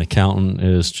as an accountant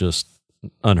is just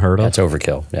unheard of. That's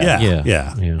overkill.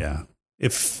 Yeah.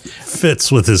 It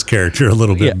fits with his character a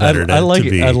little bit better. I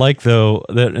like though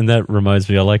that, and that reminds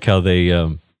me. I like how they,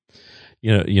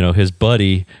 his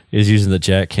buddy is using the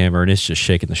jackhammer and it's just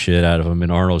shaking the shit out of him,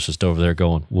 and Arnold's just over there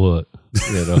going, "What?"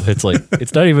 It's like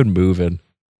it's not even moving.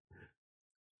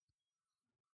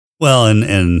 Well,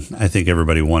 and I think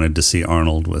everybody wanted to see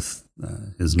Arnold with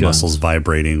his muscles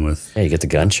vibrating with. Yeah, you get the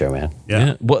gun show, man.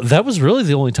 Yeah. Well, that was really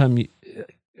the only time,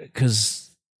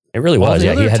 because it really was.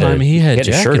 Yeah, he had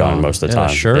a shirt on most of the time.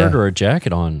 A shirt or a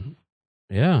jacket on.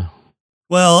 Yeah.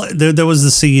 Well, there was the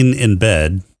scene in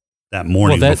bed that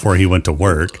morning before he went to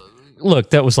work. Look,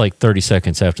 that was like 30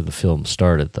 seconds after the film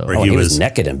started, though. Where he was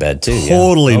naked in bed too.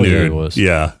 Totally nude. Yeah, he was.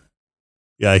 Yeah.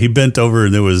 Yeah, he bent over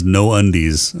and there was no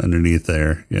undies underneath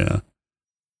there. Yeah.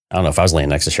 I don't know, if I was laying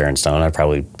next to Sharon Stone, I'd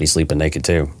probably be sleeping naked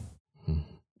too.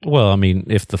 Well, I mean,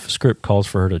 if the script calls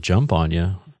for her to jump on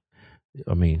you,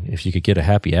 I mean, if you could get a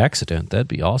happy accident, that'd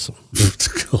be awesome.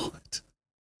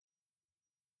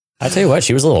 I tell you what,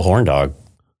 she was a little horn dog.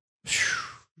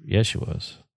 Yeah, she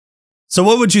was. So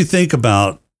what would you think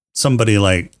about somebody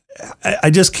like, I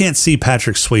just can't see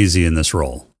Patrick Swayze in this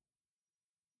role.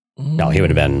 No, he would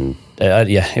have been,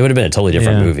 it would have been a totally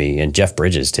different movie. And Jeff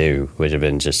Bridges, too, would have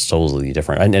been just totally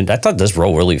different. And I thought this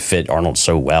role really fit Arnold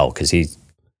so well because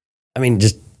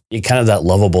just kind of that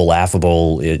lovable,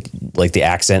 laughable, like the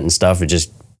accent and stuff. It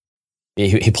just,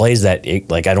 he plays that,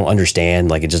 like, I don't understand.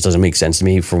 Like, it just doesn't make sense to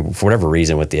me for whatever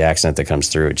reason with the accent that comes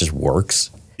through. It just works.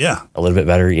 Yeah. A little bit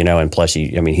better, and plus, you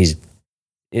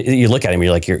look at him,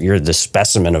 you're like, you're the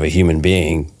specimen of a human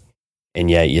being. And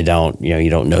yet you don't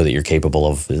know that you're capable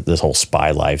of this whole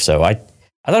spy life. So I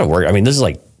thought it worked. I mean, this is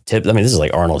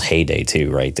like Arnold's heyday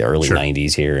too, right? The early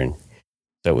 90s here. And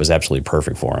so it was absolutely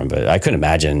perfect for him, but I couldn't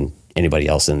imagine anybody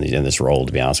else in this role,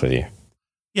 to be honest with you.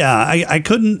 Yeah, I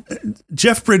couldn't.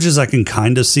 Jeff Bridges, I can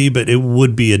kind of see, but it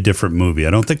would be a different movie.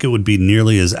 I don't think it would be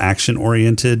nearly as action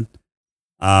oriented.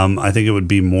 I think it would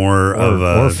be more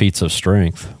or feats of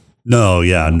strength. No,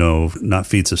 not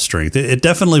feats of strength. It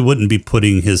definitely wouldn't be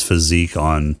putting his physique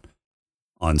on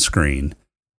screen.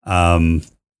 Patrick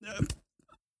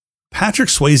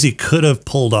Swayze could have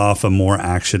pulled off a more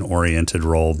action oriented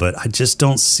role, but I just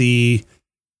don't see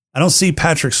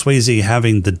Patrick Swayze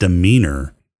having the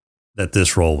demeanor that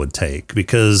this role would take,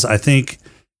 because I think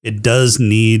it does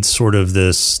need sort of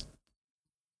this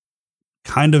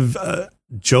kind of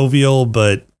jovial,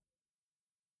 but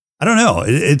I don't know.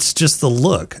 It's just the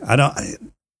look. Arnold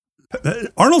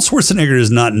Schwarzenegger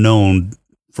is not known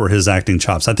for his acting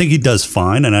chops. I think he does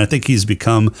fine, and I think he's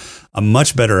become a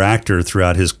much better actor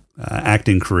throughout his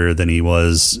acting career than he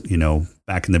was,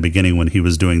 back in the beginning when he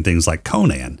was doing things like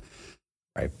Conan.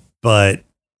 Right. But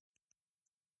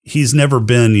he's never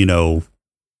been,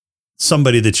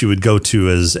 somebody that you would go to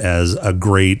as a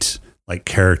great like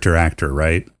character actor,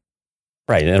 right?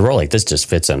 Right. And a role like this just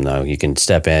fits him, though. You can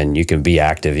step in, you can be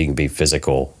active, you can be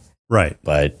physical. Right.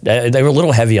 But they were a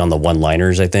little heavy on the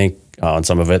one-liners, I think, on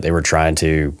some of it. They were trying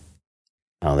to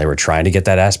get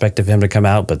that aspect of him to come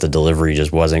out, but the delivery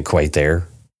just wasn't quite there.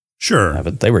 Sure.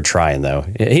 But they were trying, though.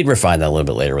 He'd refine that a little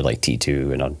bit later with like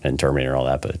T2 and Terminator and all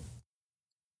that. But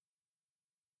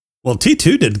well,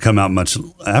 T2 didn't come out much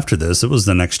after this. It was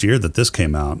the next year that this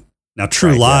came out. Now,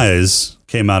 True Lies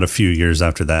came out a few years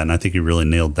after that, and I think he really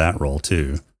nailed that role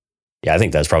too. Yeah, I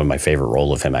think that's probably my favorite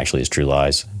role of him, actually, is True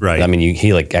Lies. Right. I mean,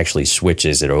 he like actually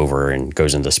switches it over and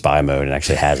goes into spy mode and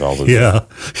actually has all the...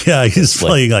 Yeah, he's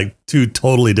playing like two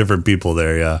totally different people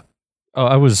there, yeah. Oh,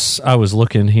 I was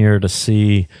looking here to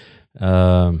see his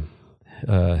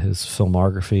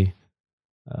filmography,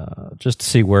 just to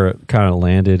see where it kind of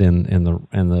landed in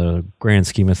the grand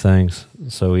scheme of things.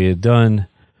 So he had done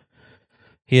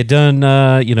Conan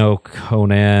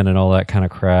and all that kind of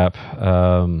crap.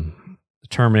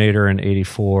 Terminator in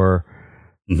 84,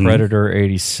 Predator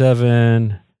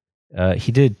 87.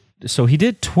 He did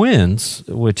Twins,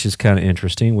 which is kind of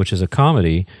interesting, which is a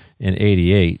comedy, in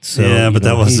 88. So yeah, but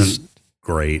that wasn't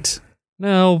great.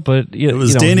 No, but it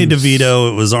was Danny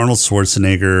DeVito. It was Arnold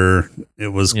Schwarzenegger. It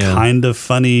was kind of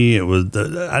funny. It was.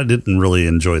 I didn't really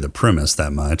enjoy the premise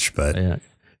that much, but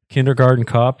Kindergarten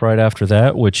Cop right after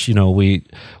that, which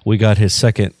we got his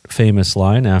second famous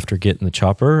line after getting the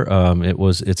chopper.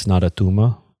 It's not a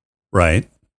tumor, right?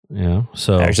 Yeah,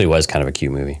 so it actually was kind of a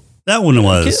cute movie. That one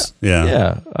was,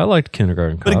 yeah. I liked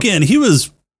Kindergarten Cop, but again, he was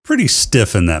pretty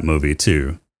stiff in that movie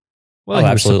too. Well,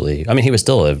 absolutely. I mean, he was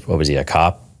still a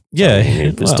cop. Yeah, I mean,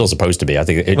 it was still supposed to be. I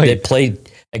think it played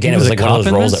again. It was like one of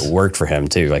those roles that worked for him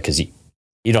too, like because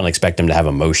you don't expect him to have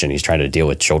emotion. He's trying to deal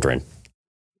with children,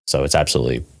 so it's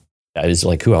absolutely. It's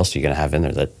like, who else are you going to have in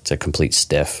there that's a complete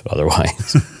stiff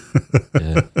otherwise?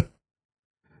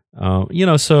 So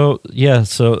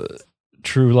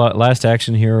Last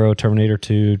Action Hero, Terminator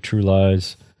 2, True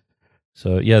Lies.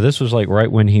 So yeah, this was like right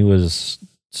when he was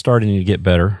starting to get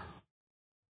better.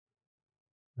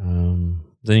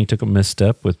 Then he took a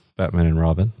misstep with Batman and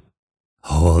Robin.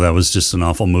 Oh, that was just an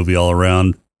awful movie all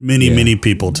around. Many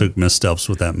people took missteps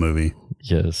with that movie.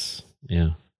 Yes.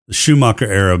 Yeah. The Schumacher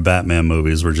era Batman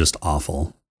movies were just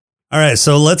awful. All right,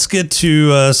 so let's get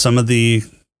to some of the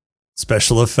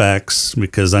special effects,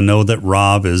 because I know that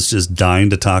Rob is just dying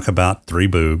to talk about three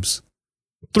boobs.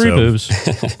 Three boobs.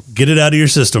 Get it out of your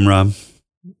system, Rob.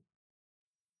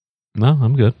 No,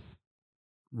 I'm good.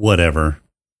 Whatever.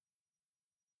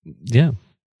 Yeah.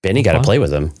 Benny got to play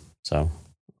with him, so.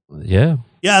 Yeah.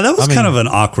 Yeah, that was kind of an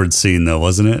awkward scene, though,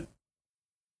 wasn't it?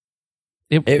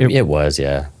 It was,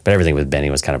 yeah. But everything with Benny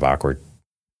was kind of awkward.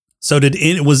 So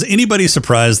was anybody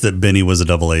surprised that Benny was a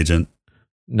double agent?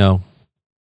 No.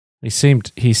 He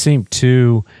seemed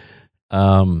too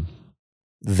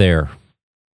there.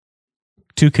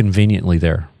 Too conveniently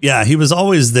there. Yeah, he was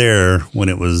always there when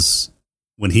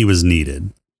he was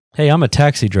needed. Hey, I'm a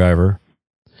taxi driver.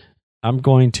 I'm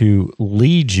going to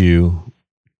lead you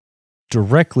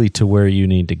directly to where you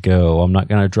need to go. I'm not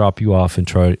going to drop you off and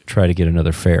try to get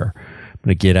another fare. I'm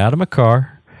going to get out of my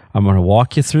car. I'm going to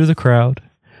walk you through the crowd.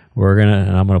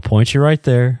 And I'm going to point you right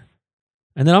there.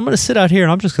 And then I'm going to sit out here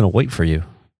and I'm just going to wait for you.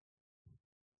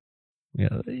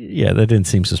 Yeah, that didn't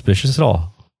seem suspicious at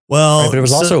all. Well, right, but it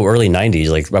was also early 90s.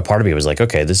 Like a part of me was like,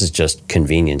 okay, this is just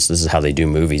convenience. This is how they do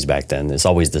movies back then. It's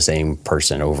always the same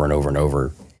person over and over and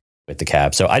over with the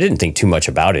cab. So I didn't think too much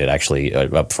about it actually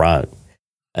up front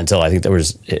until I think it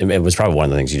was probably one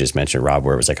of the things you just mentioned, Rob,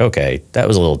 where it was like, okay, that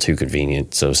was a little too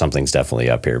convenient. So something's definitely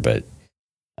up here. But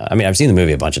I mean, I've seen the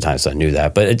movie a bunch of times, so I knew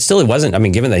that. But it wasn't. I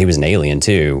mean, given that he was an alien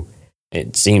too,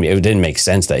 it didn't make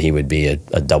sense that he would be a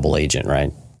double agent,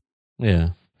 right?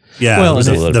 Yeah. Yeah. Well,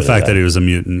 the fact that he was a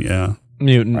mutant. Yeah.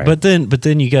 Mutant. Right. But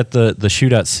then you get the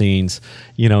shootout scenes,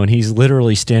 and he's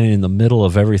literally standing in the middle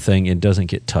of everything and doesn't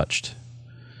get touched.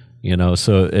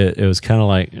 So it was kind of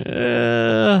like,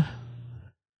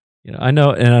 I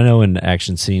know in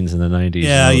action scenes in the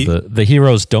 90s, the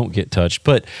heroes don't get touched,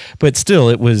 but still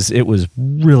it was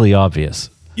really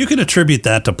obvious. You can attribute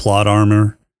that to plot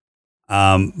armor,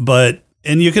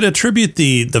 and you could attribute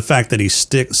the fact that he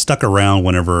stuck around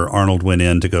whenever Arnold went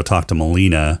in to go talk to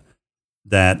Melina,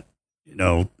 that,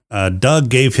 Doug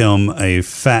gave him a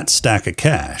fat stack of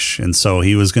cash. And so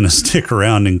he was going to stick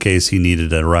around in case he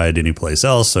needed a ride anyplace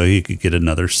else so he could get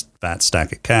another fat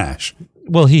stack of cash.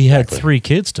 Well, he had 3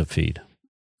 kids to feed.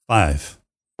 5.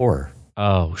 4.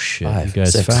 Oh, shit. 5, you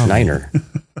guys 6, found me. 9er.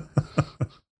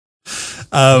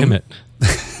 Damn it.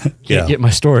 Can't get my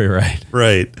story right.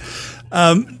 Right.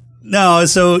 No,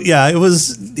 so yeah, he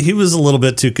was a little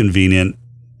bit too convenient,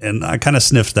 and I kind of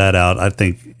sniffed that out. I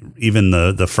think even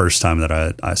the first time that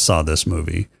I saw this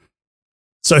movie.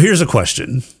 So here's a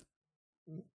question.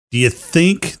 Do you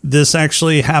think this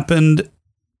actually happened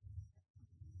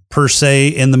per se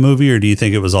in the movie, or do you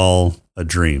think it was all a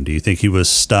dream? Do you think he was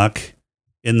stuck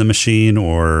in the machine,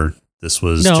 or this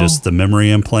was just the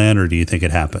memory implant, or do you think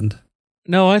it happened?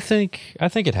 No, I think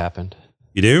it happened.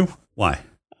 You do? Why?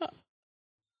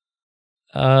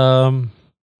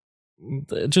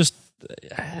 Just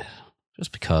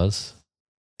because.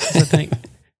 I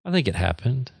think it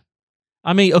happened.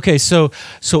 I mean, okay, so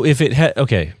if it had,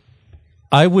 okay,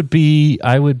 I would be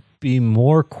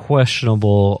more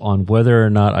questionable on whether or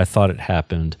not I thought it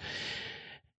happened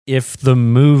if the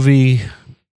movie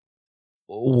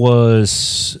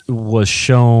was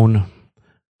shown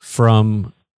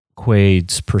from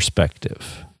Quaid's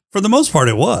perspective. For the most part,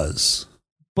 it was.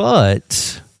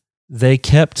 But they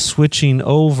kept switching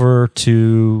over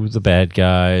to the bad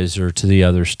guys or to the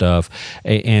other stuff.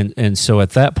 And so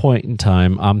at that point in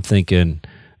time, I'm thinking,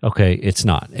 okay, it's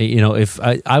not. If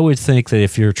I would think that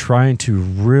if you're trying to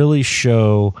really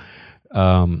show,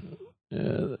 trying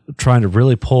to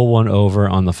really pull one over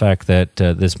on the fact that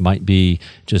this might be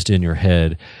just in your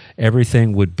head,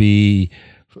 everything would be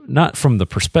not from the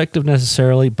perspective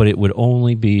necessarily, but it would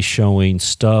only be showing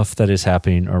stuff that is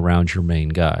happening around your main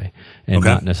guy, and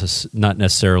not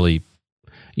necessarily,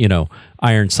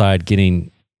 Ironside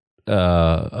getting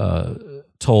told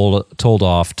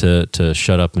off to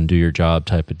shut up and do your job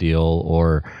type of deal,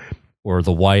 or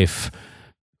the wife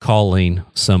calling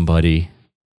somebody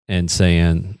and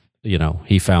saying,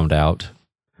 he found out,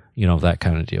 that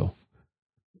kind of deal.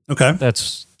 Okay,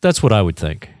 that's what I would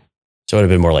think. So it would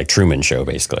have been more like Truman Show,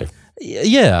 basically.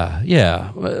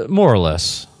 Yeah, more or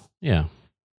less. Yeah.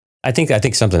 I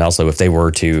think something else, though, if they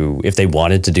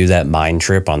wanted to do that mind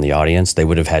trip on the audience, they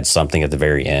would have had something at the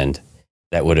very end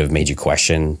that would have made you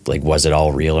question, like, was it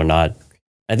all real or not?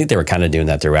 I think they were kind of doing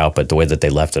that throughout, but the way that they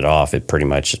left it off, it pretty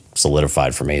much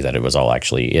solidified for me that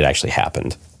it actually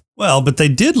happened. Well, but they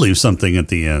did leave something at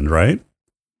the end, right?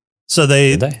 So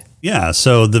Did they? Yeah.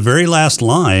 So the very last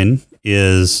line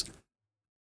is,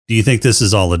 do you think this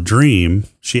is all a dream?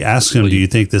 She asks him, do you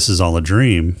think this is all a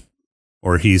dream?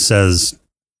 Or he says,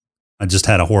 I just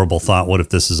had a horrible thought. What if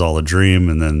this is all a dream?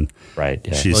 And then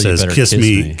she says,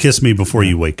 kiss me before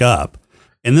you wake up.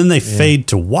 And then they fade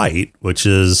to white, which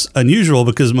is unusual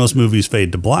because most movies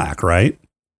fade to black, right?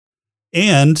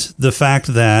 And the fact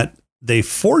that they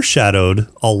foreshadowed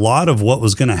a lot of what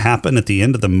was going to happen at the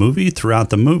end of the movie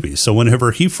throughout the movie. So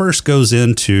whenever he first goes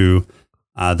into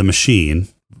the machine,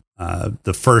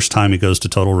 the first time he goes to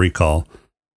Total Recall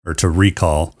or to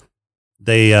Recall,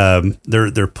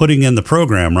 they're putting in the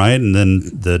program, right? And then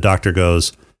the doctor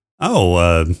goes,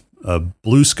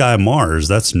 Blue Sky Mars,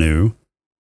 that's new,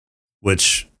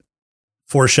 which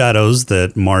foreshadows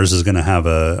that Mars is going to have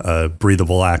a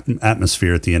breathable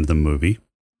atmosphere at the end of the movie.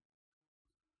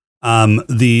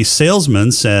 The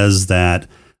salesman says that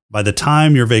by the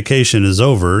time your vacation is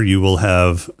over, you will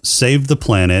have saved the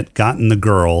planet, gotten the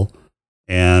girl,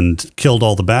 and killed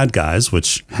all the bad guys,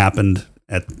 which happened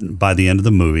by the end of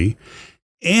the movie.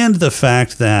 And the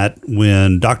fact that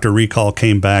when Dr. Recall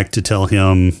came back to tell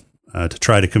him, to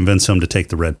try to convince him to take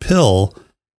the red pill,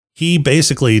 he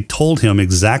basically told him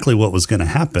exactly what was going to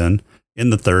happen in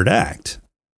the third act.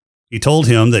 He told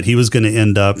him that he was going to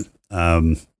end up,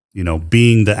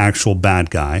 being the actual bad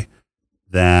guy,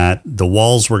 that the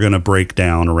walls were going to break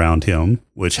down around him,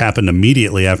 which happened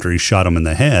immediately after he shot him in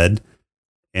the head.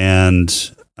 And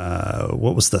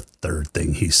what was the third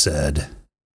thing he said?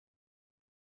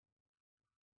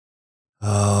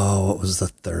 Oh, what was the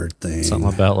third thing?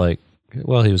 Something about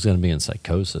he was going to be in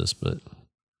psychosis, but...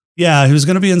 Yeah, he was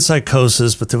going to be in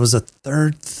psychosis, but there was a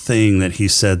third thing that he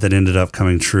said that ended up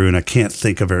coming true, and I can't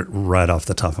think of it right off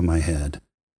the top of my head.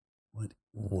 What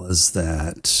was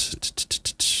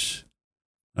that?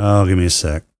 Oh, give me a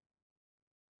sec.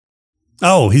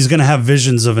 Oh, he's going to have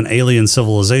visions of an alien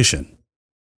civilization,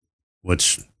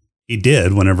 which he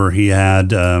did whenever he had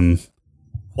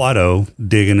Watto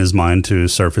dig in his mind to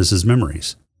surface his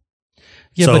memories.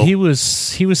 Yeah, but he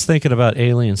was thinking about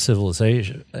alien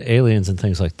civilization, aliens and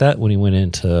things like that when he went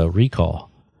into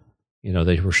Recall.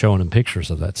 They were showing him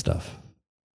pictures of that stuff.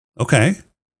 Okay.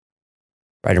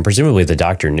 Right, and presumably the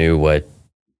doctor knew what.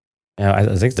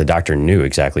 I think the doctor knew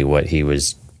exactly what he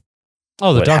was.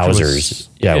 Oh, the what doctor Hauser's, was.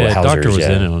 yeah, what the Hauser's, doctor was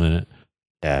yeah. in on it.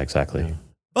 Yeah, exactly.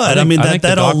 But I mean, think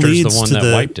that the all doctor's leads the one to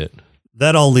that wiped it.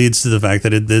 That all leads to the fact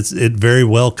that it very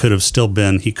well could have still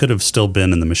been. He could have still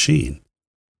been in the machine.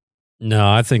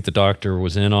 No, I think the doctor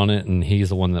was in on it, and he's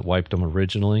the one that wiped him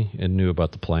originally and knew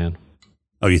about the plan.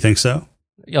 Oh, you think so?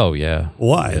 Oh yeah.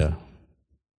 Why? Yeah.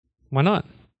 Why not?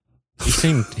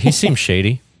 He seemed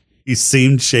shady. He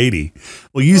seemed shady.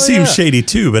 Well, you seem yeah. shady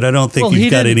too, but I don't think Well, he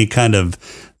you've got didn't- any kind of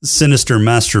sinister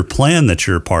master plan that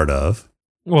you're a part of.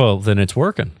 Well, then it's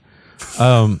working.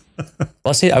 Well,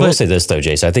 see, I will say this though,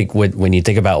 Jason. I think when you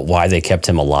think about why they kept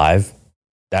him alive,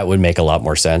 that would make a lot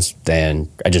more sense than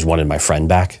I just wanted my friend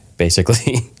back,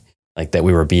 basically. Like that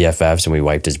we were BFFs and we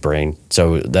wiped his brain.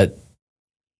 So that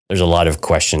there's a lot of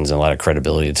questions and a lot of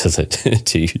credibility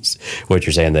to use what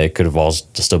you're saying. That it could have all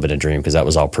still been a dream because that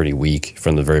was all pretty weak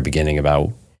from the very beginning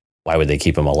about why would they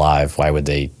keep him alive? Why would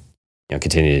they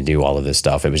continue to do all of this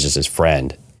stuff? It was just his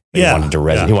friend. He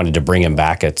wanted to bring him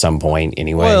back at some point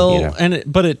anyway. Well,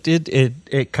 but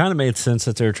it kind of made sense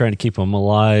that they were trying to keep him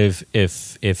alive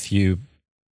if you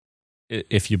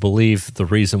believe the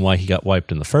reason why he got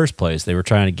wiped in the first place. They were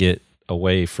trying to get a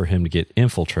way for him to get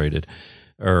infiltrated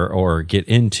or get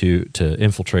to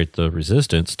infiltrate the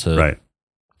resistance to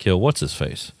kill what's his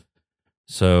face.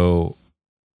 So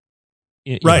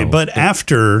but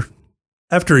after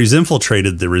he's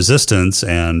infiltrated the resistance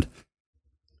and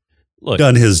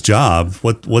done his job,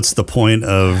 what's the point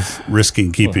of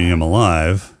risking keeping him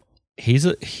alive? He's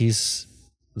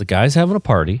the guy's having a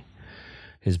party.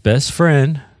 His best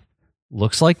friend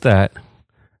looks like that.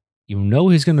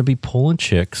 He's going to be pulling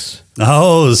chicks.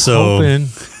 Oh, so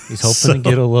he's hoping to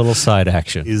get a little side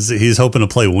action. He's hoping to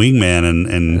play wingman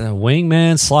and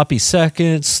wingman, sloppy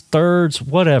seconds, thirds,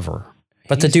 whatever.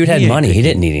 But the dude had money. He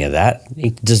didn't need any of that.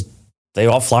 They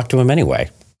all flocked to him anyway.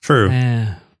 True.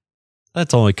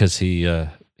 That's only because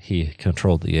he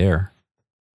controlled the air.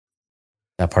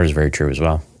 That part is very true as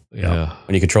well. Yeah.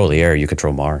 When you control the air, you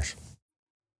control Mars.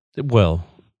 Well,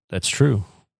 that's true.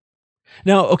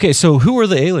 Now, okay, so who are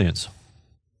the aliens?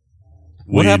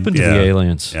 What happened to the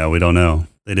aliens? Yeah, we don't know.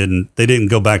 They didn't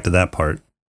go back to that part.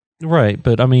 Right,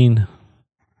 but I mean,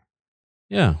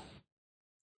 yeah.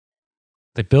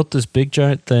 They built this big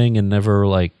giant thing and never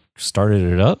started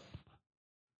it up?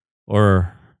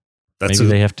 Or maybe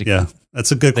they have to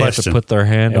that's a good question. Have to put their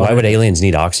hand on why would it? aliens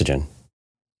need oxygen?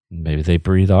 Maybe they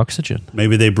breathe oxygen.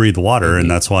 Maybe they breathe water, and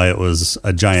that's why it was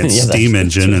a giant steam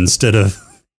engine instead of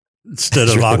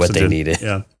really oxygen. What they needed.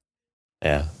 Yeah.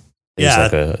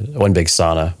 It's like one big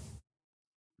sauna.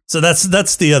 So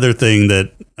that's the other thing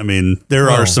that, I mean, there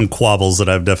are some quabbles that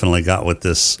I've definitely got with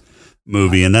this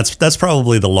movie, and that's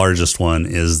probably the largest one,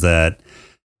 is that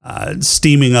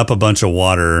steaming up a bunch of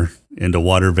water into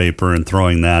water vapor and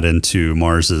throwing that into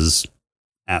Mars's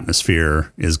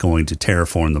atmosphere is going to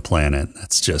terraform the planet.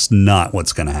 That's just not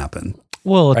what's going to happen.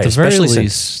 Well, at the very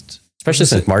least... Especially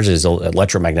since Mars's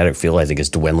electromagnetic field, I think, is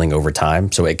dwindling over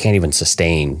time, so it can't even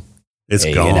sustain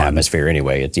an atmosphere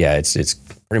anyway. It's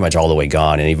pretty much all the way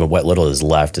gone, and even what little is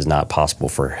left is not possible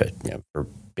for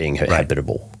being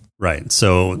habitable. Right.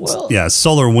 So,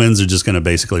 solar winds are just going to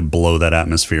basically blow that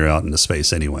atmosphere out into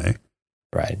space anyway.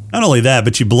 Right. Not only that,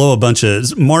 but you blow a bunch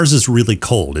of... Mars is really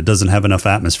cold. It doesn't have enough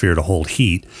atmosphere to hold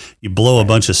heat. You blow a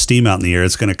bunch of steam out in the air,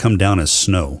 it's going to come down as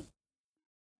snow.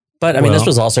 But, I mean, this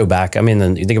was also back... I mean,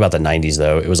 you think about the 90s,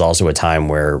 though. It was also a time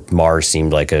where Mars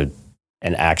seemed like an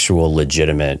actual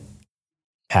legitimate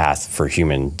path for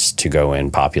humans to go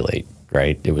and populate,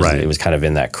 right? It was kind of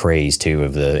in that craze, too,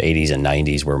 of the 80s and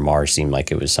 90s, where Mars seemed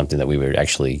like it was something that we would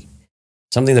actually...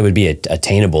 Something that would be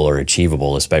attainable or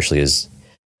achievable, especially as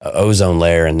ozone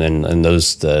layer and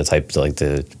those the types like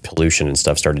the pollution and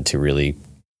stuff started to really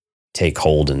take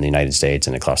hold in the United States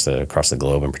and across the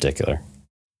globe in particular.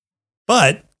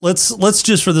 But let's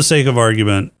just, for the sake of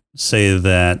argument, say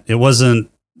that it wasn't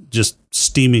just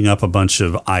steaming up a bunch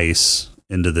of ice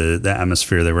into the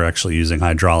atmosphere. They were actually using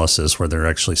hydrolysis, where they're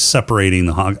actually separating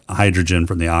the hydrogen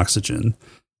from the oxygen.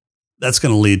 That's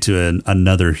going to lead to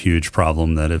another huge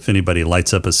problem, that if anybody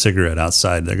lights up a cigarette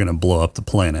outside, they're going to blow up the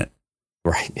planet.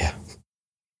 Right. Yeah.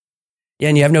 Yeah.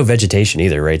 And you have no vegetation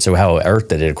either, right? So how Earth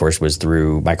did it, of course, was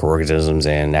through microorganisms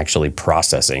and actually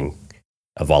processing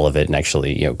of all of it and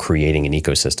actually, creating an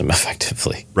ecosystem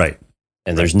effectively. Right.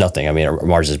 And there's nothing. I mean,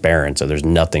 Mars is barren, so there's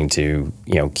nothing to,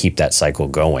 keep that cycle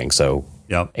going. So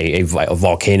a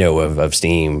volcano of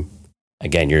steam,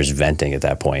 again, you're just venting at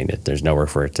that point. There's nowhere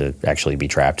for it to actually be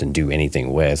trapped and do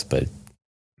anything with. But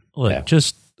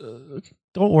just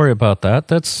don't worry about that.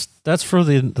 That's for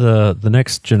the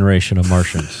next generation of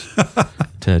Martians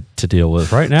to deal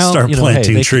with. Right now, Start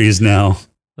planting trees now.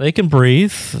 They can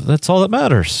breathe. That's all that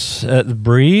matters.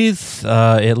 Breathe.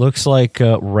 It looks like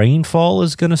rainfall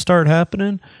is going to start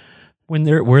happening.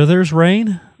 Where there's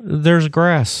rain, there's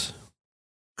grass.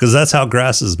 Because that's how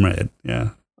grass is made. Yeah,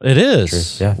 it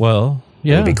is. True. Yeah. Well,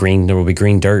 yeah. There will be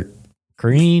green dirt.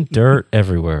 Green dirt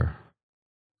everywhere.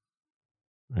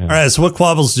 Yeah. All right. So what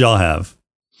quabbles do y'all have?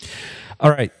 All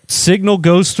right. Signal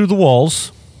goes through the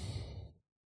walls.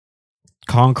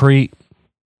 Concrete.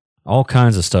 All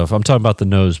kinds of stuff. I'm talking about the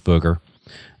nose booger.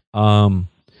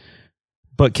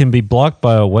 But can be blocked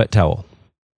by a wet towel.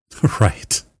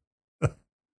 Right.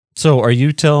 So are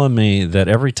you telling me that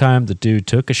every time the dude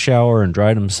took a shower and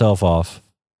dried himself off,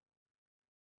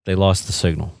 they lost the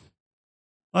signal?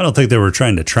 I don't think they were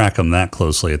trying to track him that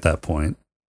closely at that point.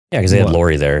 Yeah, because they had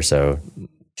Lori there, so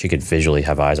she could visually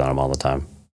have eyes on him all the time.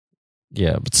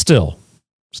 Yeah, but still.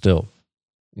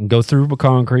 And go through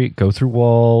concrete, go through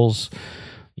walls,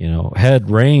 had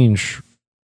range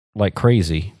like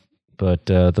crazy. But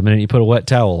the minute you put a wet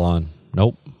towel on,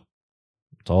 nope,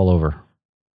 it's all over.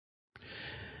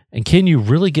 And can you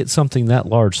really get something that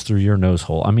large through your nose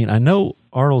hole? I mean, I know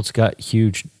Arnold's got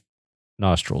huge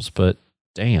nostrils, but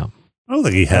damn. I don't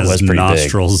think he has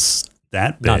nostrils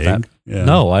that big. Not that. Yeah.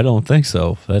 No, I don't think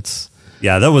so.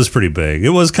 Yeah, that was pretty big. It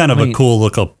was kind of a cool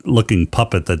looking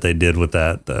puppet that they did with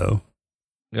that, though.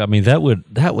 I mean, I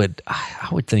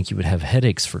would think you would have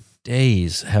headaches for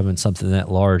days having something that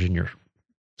large in your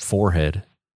forehead.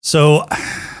 So,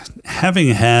 having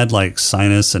had like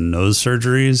sinus and nose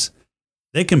surgeries,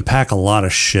 they can pack a lot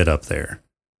of shit up there.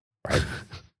 Right.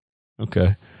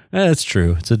 Okay. That's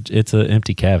true. It's an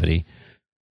empty cavity.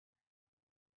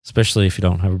 Especially if you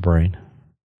don't have a brain.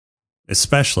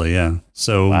 Especially, yeah.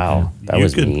 So wow, that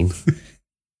was mean.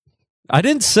 I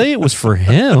didn't say it was for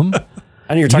him.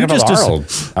 I know you're talking about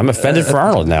Arnold. I'm offended for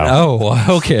Arnold now.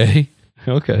 Oh, okay.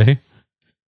 Okay.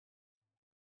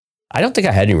 I don't think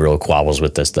I had any real quabbles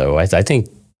with this, though. I think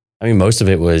most of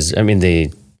it was,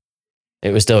 it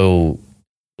was still,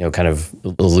 kind of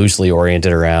loosely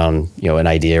oriented around, an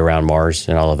idea around Mars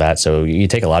and all of that. So you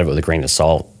take a lot of it with a grain of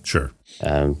salt. Sure.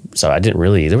 So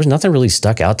there was nothing really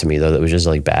stuck out to me, though, that was just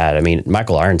like bad. I mean,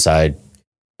 Michael Ironside,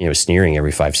 sneering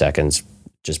every 5 seconds,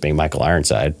 just being Michael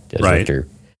Ironside as right. Victor.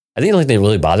 I think the only thing that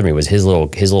really bothered me was his little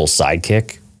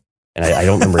sidekick. And I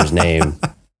don't remember his name.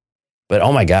 But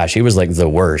oh my gosh, he was like the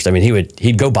worst. I mean,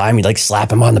 he'd go by me, like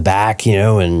slap him on the back,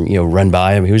 and run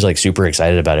by him. He was like super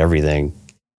excited about everything.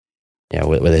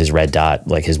 With his red dot,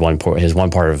 like his one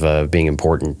part of being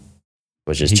important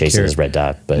was just chasing his red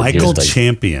dot. But Michael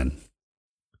Champion.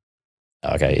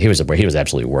 Okay, he was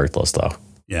absolutely worthless though.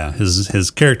 Yeah,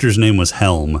 his character's name was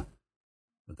Helm.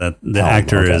 The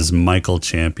actor is Michael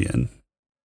Champion.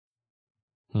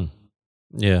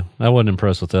 Yeah, I wasn't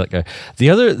impressed with that guy. The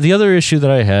other issue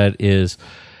that I had is,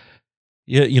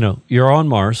 you're on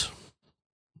Mars.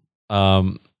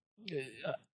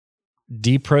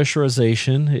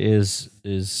 Depressurization is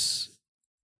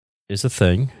a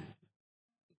thing.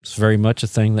 It's very much a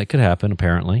thing that could happen.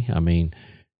 Apparently, I mean,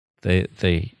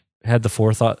 they had the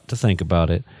forethought to think about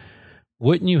it.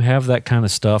 Wouldn't you have that kind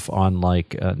of stuff on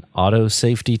like an auto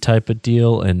safety type of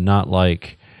deal, and not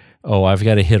like, oh, I've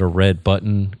got to hit a red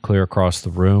button clear across the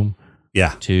room,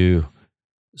 to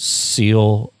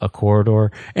seal a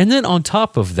corridor? And then on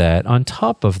top of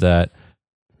that,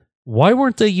 why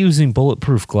weren't they using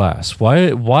bulletproof glass?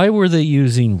 Why were they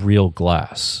using real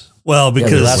glass? Well,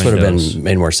 because glass would have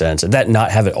made more sense. That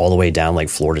not have it all the way down like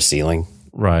floor to ceiling,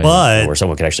 right? But where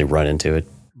someone could actually run into it.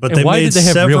 But why did they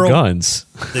have real guns?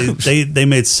 they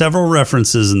made several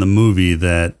references in the movie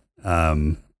that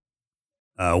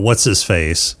what's his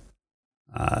face?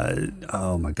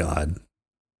 Oh my God,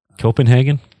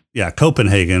 Copenhagen. Yeah,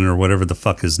 Copenhagen or whatever the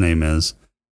fuck his name is.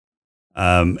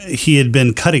 He had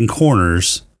been cutting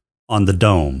corners on the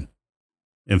dome.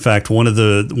 In fact, one of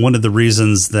the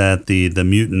reasons that the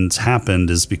mutants happened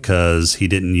is because he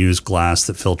didn't use glass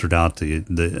that filtered out the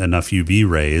enough UV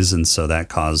rays, and so that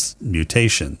caused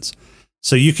mutations.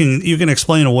 So you can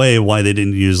explain away why they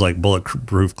didn't use like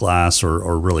bulletproof glass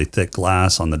or really thick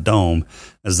glass on the dome,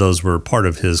 as those were part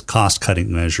of his cost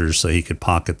cutting measures, so he could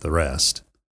pocket the rest.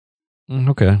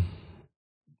 Okay,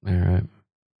 all right.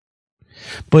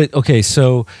 But okay,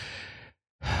 so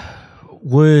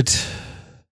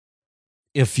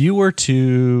if you were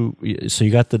to, so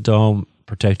you got the dome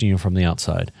protecting you from the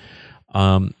outside.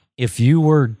 If you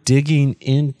were digging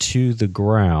into the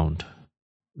ground,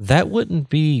 that wouldn't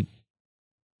be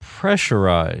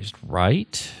pressurized,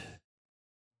 right?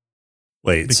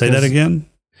 Wait, say that again?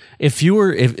 If you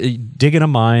were digging a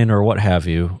mine or what have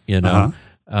you, you know,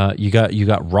 you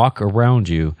got rock around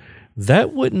you,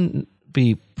 that wouldn't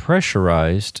be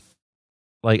pressurized.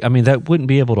 Like, I mean, that wouldn't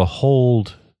be able to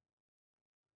hold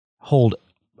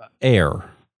air.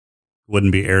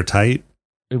 Wouldn't be airtight.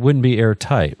 It wouldn't be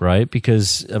airtight, right?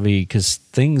 Because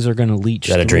things are going to leach.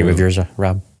 Is that a dream of yours,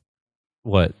 Rob?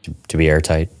 What? To be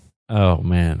airtight? Oh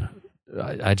man,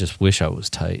 I just wish I was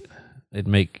tight. It'd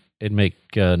make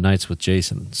Nights with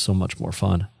Jason so much more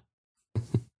fun.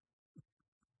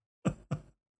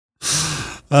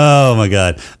 Oh my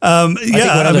God. One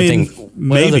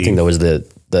maybe. other thing though was the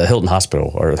Hilton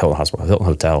Hospital or Hilton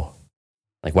Hotel.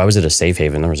 Like, why was it a safe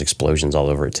haven? There was explosions all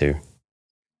over it too.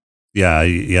 Yeah,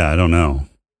 I don't know.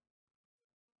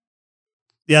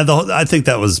 Yeah, I think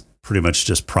that was pretty much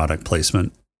just product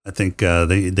placement. I think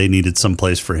they needed some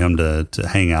place for him to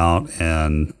hang out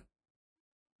and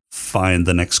find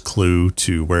the next clue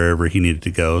to wherever he needed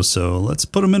to go. So let's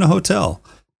put him in a hotel.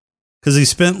 Because he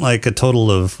spent like a total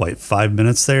of 5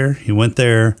 minutes there. He went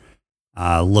there,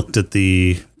 looked at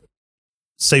the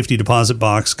safety deposit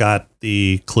box, got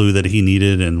the clue that he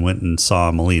needed, and went and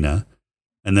saw Melina.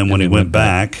 And then when he went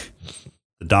back,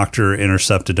 the doctor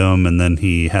intercepted him, and then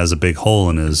he has a big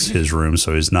hole in his room,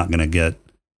 so he's not going to get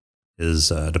his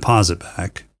deposit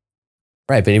back.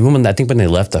 Right, but even when they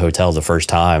left the hotel the first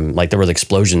time, like there were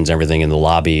explosions and everything in the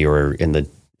lobby or in the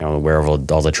wherever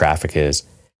all the traffic is.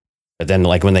 But then,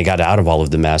 like when they got out of all of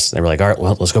the mess, they were like, "All right,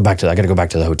 well, let's go back I got to go back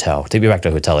to the hotel. Take me back to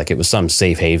the hotel." Like it was some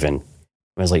safe haven.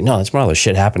 I was like, "No, that's when all the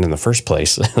shit happened in the first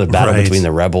place. The battle between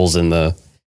the rebels and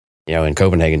and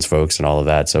Copenhagen's folks and all of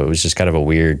that." So it was just kind of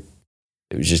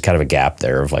a gap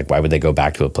there of like, why would they go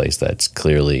back to a place that's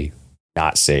clearly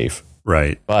not safe?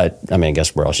 Right. But I mean, I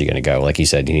guess where else are you going to go? Like you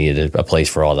said, you needed a place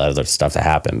for all that other stuff to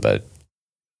happen. But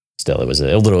still, it was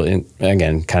a little,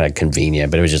 again, kind of convenient,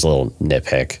 but it was just a little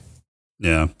nitpick.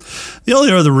 Yeah. The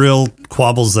only other real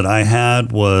quabbles that I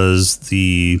had was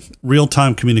the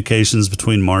real-time communications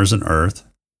between Mars and Earth.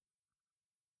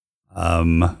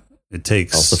 It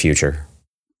takes... That's the future.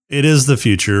 It is the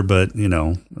future, but,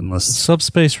 unless...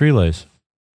 Subspace relays.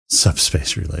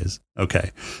 Subspace relays.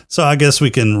 Okay. So I guess we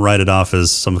can write it off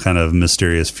as some kind of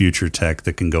mysterious future tech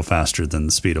that can go faster than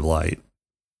the speed of light.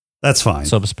 That's fine.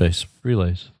 Subspace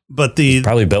relays. But it's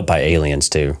probably built by aliens,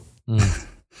 too.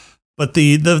 But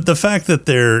the fact that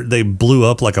they blew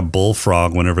up like a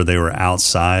bullfrog whenever they were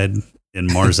outside in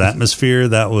Mars' atmosphere,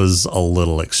 that was a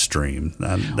little extreme.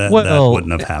 That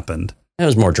wouldn't have happened. It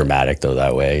was more dramatic though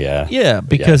that way, yeah. Yeah,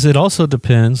 because it also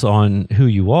depends on who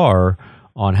you are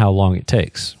on how long it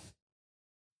takes.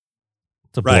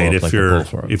 Right.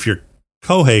 If you're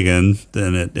Cohagen,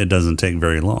 then it doesn't take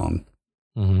very long.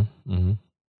 Mm-hmm. Mm-hmm.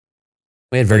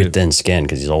 We had very thin skin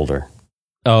because he's older.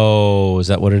 Oh, is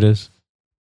that what it is?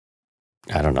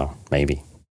 I don't know. Maybe.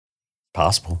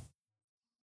 Possible.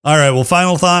 All right. Well,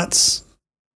 final thoughts.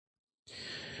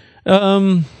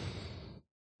 Now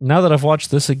that I've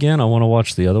watched this again, I want to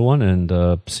watch the other one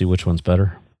and see which one's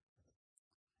better.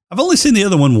 I've only seen the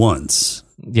other one once.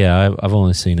 Yeah, I've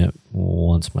only seen it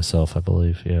once myself, I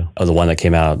believe. Yeah. Oh, the one that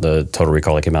came out, the Total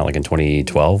Recall that came out like in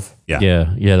 2012?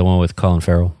 Yeah. Yeah, the one with Colin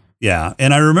Farrell. Yeah,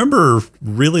 and I remember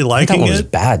really liking it. That one was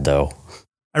bad, though.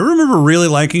 I remember really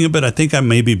liking it, but I think I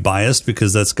may be biased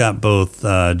because that's got both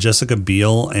Jessica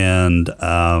Biel and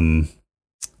oh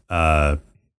my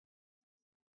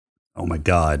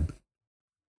God,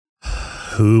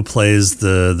 who plays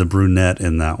the brunette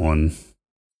in that one?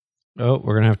 Oh,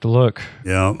 we're gonna have to look.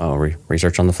 Yeah. Oh,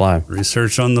 research on the fly.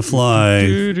 Research on the fly.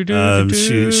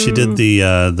 She did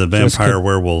the vampire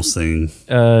werewolves thing.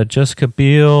 Jessica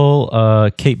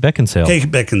Biel, Kate Beckinsale.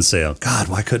 Kate Beckinsale. God,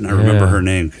 why couldn't I remember her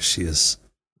name? Because she is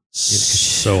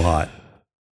so hot.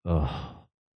 Oh.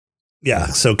 Yeah,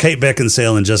 so Kate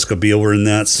Beckinsale and Jessica Biel were in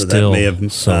that, so Still that may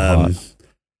have so hot.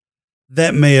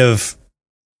 That may have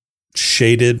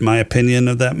shaded my opinion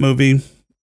of that movie.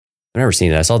 I've never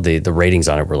seen it. I saw the ratings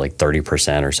on it were like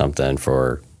 30% or something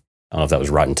for, I don't know if that was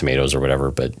Rotten Tomatoes or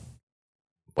whatever, but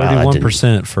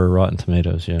 31% for Rotten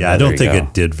Tomatoes. Yeah. Yeah, I don't think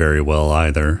it did very well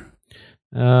either.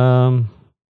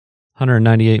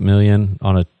 198 million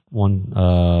on a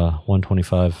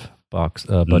 125 box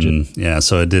budget. Yeah,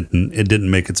 so it didn't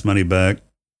make its money back.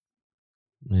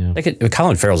 Yeah.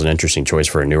 Colin Farrell's an interesting choice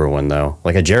for a newer one though.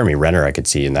 Like a Jeremy Renner, I could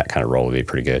see in that kind of role would be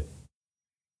pretty good.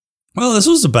 Well, this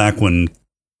was back when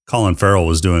Colin Farrell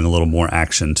was doing a little more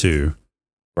action too.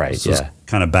 Right. This was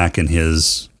kind of back in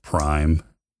his prime.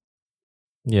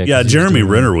 Yeah. Jeremy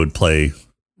Renner would play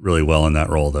really well in that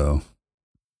role though.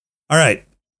 All right.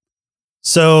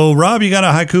 So, Rob, you got a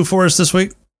haiku for us this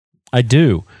week? I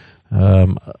do.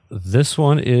 This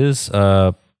one is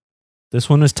This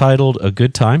one is titled A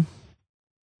Good Time.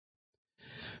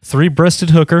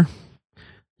 Three-breasted hooker.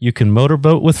 You can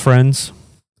motorboat with friends.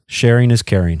 Sharing is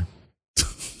caring.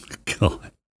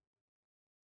 God.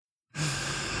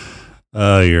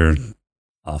 Oh, you're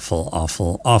awful,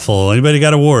 awful, awful. Anybody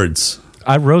got awards?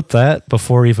 I wrote that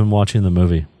before even watching the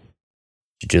movie.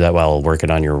 Did you do that while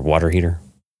working on your water heater?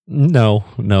 No.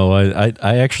 I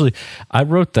actually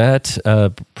wrote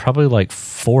that probably like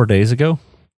 4 days ago.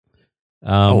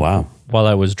 Oh, wow. While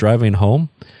I was driving home,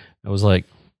 I was like,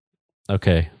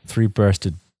 okay,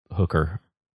 three-breasted hooker.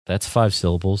 That's 5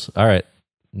 syllables. All right,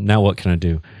 now what can I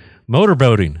do?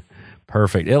 Motorboating.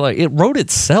 Perfect. It wrote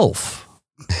itself.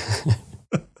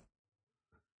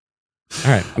 All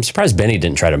right. I'm surprised Benny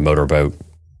didn't try to motorboat.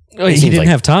 Oh, he didn't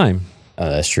have time.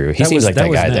 That's true. He seems like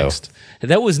that guy, though.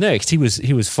 That was next. He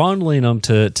was fondling them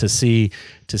to see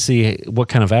what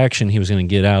kind of action he was going to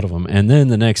get out of them, and then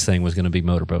the next thing was going to be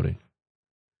motorboating.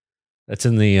 That's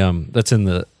in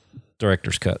the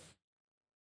director's cut.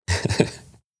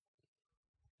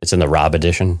 It's in the Rob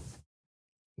edition.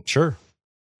 Sure.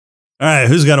 All right,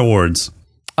 who's got awards?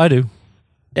 I do.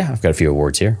 Yeah, I've got a few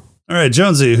awards here. All right,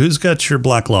 Jonesy, who's got your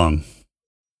black lung?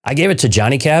 I gave it to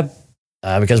Johnny Cab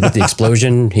because with the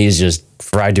explosion, he's just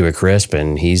fried to a crisp,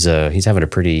 and he's having a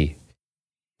pretty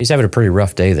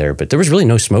rough day there. But there was really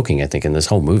no smoking, I think, in this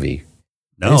whole movie.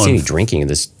 No, I didn't see any drinking in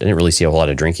this. I didn't really see a whole lot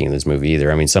of drinking in this movie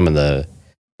either. I mean, some in the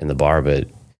bar, but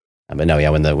no, yeah.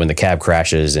 When the cab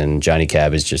crashes and Johnny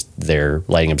Cab is just there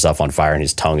lighting himself on fire, and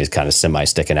his tongue is kind of semi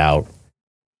sticking out.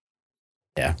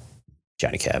 Yeah,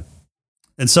 Johnny Cab.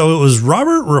 And so it was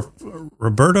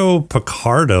Roberto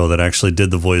Picardo that actually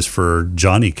did the voice for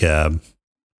Johnny Cab.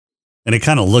 And it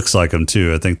kind of looks like him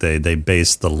too. I think they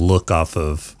based the look off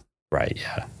of right,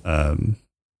 yeah.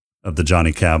 Of the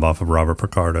Johnny Cab off of Robert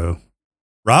Picardo.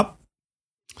 Rob?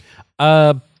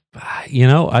 I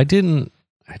didn't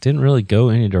really go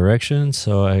any direction,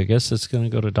 so I guess it's going to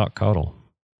go to Doc Cottle.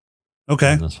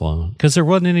 Okay. This one, because there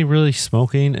wasn't any really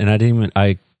smoking, and I didn't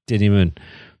even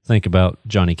think about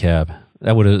Johnny Cab.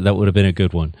 That would have been a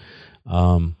good one.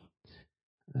 Yeah,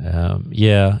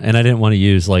 and I didn't want to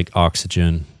use like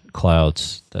oxygen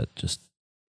clouds. That just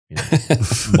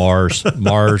Mars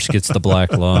gets the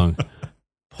black lung.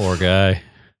 Poor guy.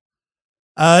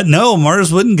 No,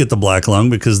 Mars wouldn't get the black lung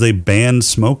because they banned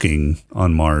smoking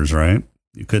on Mars, right?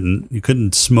 You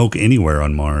couldn't smoke anywhere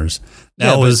on Mars.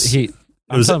 I'm talking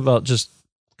about just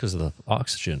because of the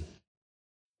oxygen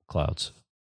clouds.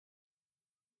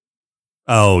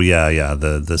 Oh yeah,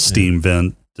 the steam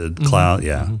vent, the cloud,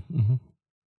 yeah.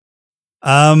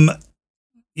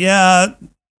 Yeah,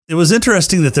 it was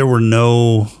interesting that there were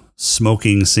no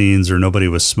smoking scenes or nobody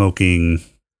was smoking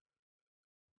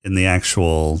in the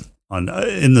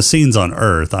in the scenes on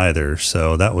Earth either.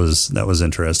 So that was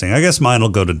interesting. I guess mine will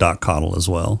go to Doc Cottle as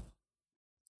well.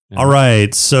 Yeah. All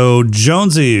right, so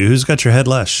Jonesy, who's got your head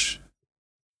lush?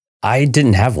 I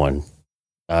didn't have one.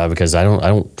 Because I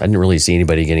didn't really see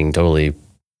anybody getting totally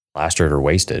plastered or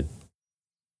wasted.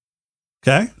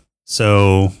 Okay.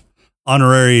 So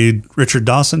honorary Richard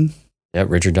Dawson. Yep,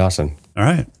 Richard Dawson. All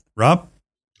right. Rob?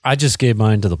 I just gave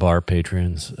mine to the bar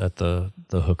patrons at the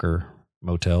Hooker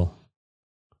Motel.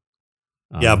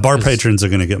 Yeah, bar patrons are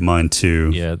going to get mine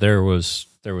too. Yeah, there was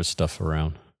stuff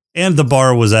around. And the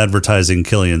bar was advertising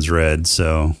Killian's Red,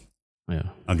 so yeah.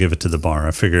 I'll give it to the bar.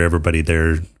 I figure everybody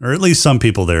there, or at least some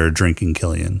people there, are drinking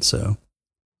Killian. So,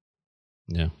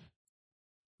 yeah.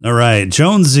 All right,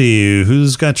 Jonesy,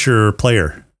 who's got your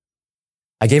player?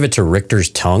 I gave it to Richter's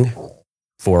tongue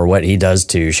for what he does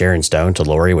to Sharon Stone, to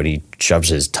Laurie, when he shoves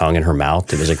his tongue in her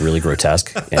mouth. It was like really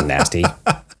grotesque and nasty.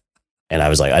 And I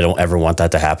was like, I don't ever want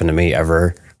that to happen to me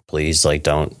ever. Please, like,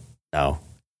 don't. No.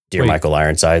 Dear Michael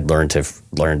Ironside, learn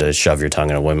to shove your tongue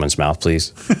in a woman's mouth,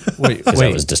 please. Wait.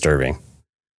 That was disturbing.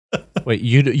 Wait,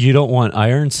 you don't want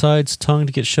Ironside's tongue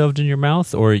to get shoved in your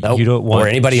mouth, or nope. You don't want or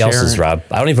anybody else's, Rob?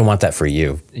 I don't even want that for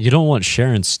you. You don't want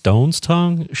Sharon Stone's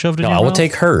tongue shoved in your mouth? No, I will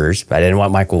take hers, but I didn't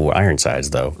want Michael Ironside's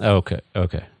though. Okay.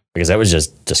 Because that was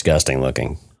just disgusting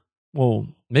looking. Well,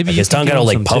 maybe like his tongue got all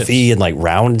like puffy tips and like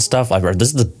round and stuff.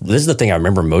 This is the thing I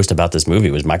remember most about this movie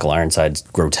was Michael Ironside's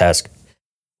grotesque,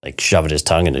 like shoving his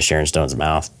tongue into Sharon Stone's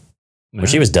mouth. When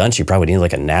she was done, she probably needed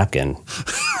like a napkin.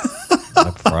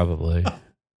 Probably.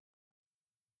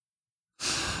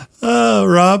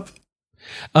 Rob?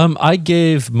 I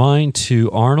gave mine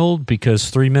to Arnold because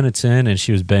 3 minutes in and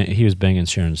he was banging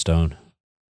Sharon Stone.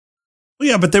 Well,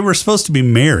 yeah, but they were supposed to be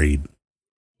married.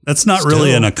 That's not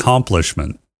really an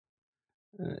accomplishment.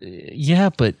 Yeah,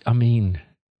 but I mean...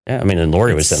 Yeah, I mean, and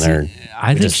Laurie was sitting there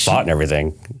and just fought and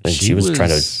everything. And she was trying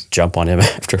to jump on him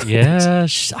after. Yeah,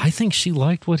 I think she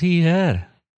liked what he had.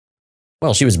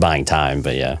 Well, she was buying time,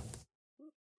 but yeah.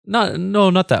 Not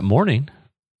that morning.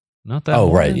 Not that. Oh,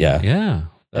 morning. right, yeah. Yeah.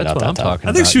 That's not what that I'm time. talking I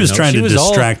about. think she was trying to was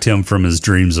distract him from his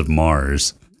dreams of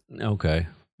Mars. Okay,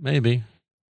 maybe.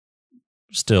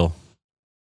 Still,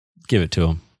 give it to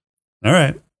him. All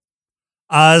right.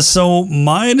 So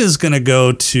mine is going to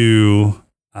go to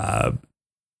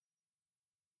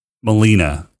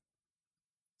Melina.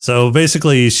 So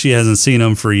basically, she hasn't seen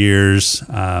him for years.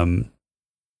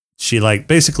 She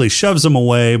basically shoves him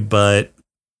away, but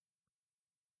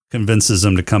convinces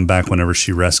him to come back whenever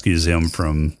she rescues him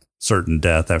from certain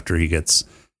death after he gets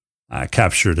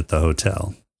captured at the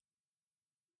hotel.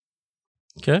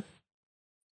 Okay.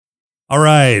 All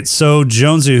right. So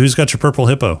Jonesy, who's got your purple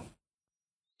hippo?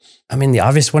 I mean, the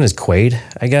obvious one is Quaid,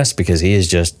 I guess, because he is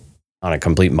just on a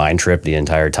complete mind trip the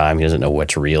entire time. He doesn't know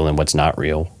what's real and what's not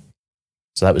real.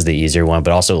 So that was the easier one.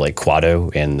 But also like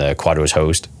Quado and the Quado's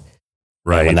host.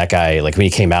 Right. And when that guy, like when he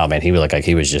came out, man, he was like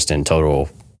he was just in total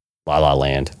la la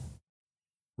land.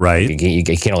 Right. He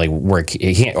can't only work.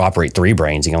 He can't operate 3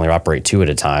 brains. He can only operate 2 at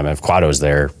a time. And if Quado's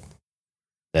there,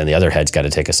 then the other head's got to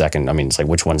take a second. I mean, it's like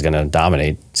which one's going to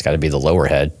dominate? It's got to be the lower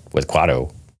head with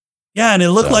Quado. Yeah, and it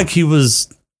looked like he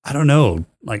was, I don't know,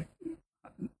 like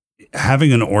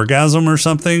having an orgasm or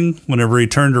something whenever he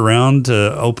turned around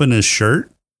to open his shirt.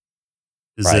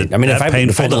 Is Right. it I mean, if I had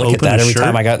painful to look at open that his every shirt?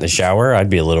 time I got in the shower, I'd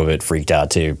be a little bit freaked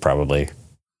out too, probably,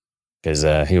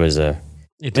 because he was It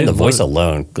and didn't the voice look-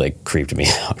 alone like creeped me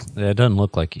out. It doesn't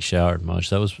look like he showered much.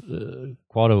 That was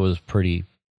Quado was pretty.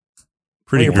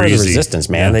 Pretty You're part of the greasy. resistance,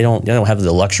 man. Yeah. They don't have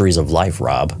the luxuries of life,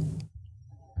 Rob.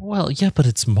 Well, yeah, but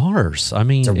it's Mars. I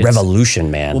mean, It's a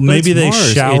revolution, man. Well, but maybe it's they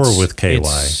Mars. shower It's- with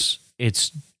KY.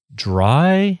 It's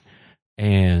dry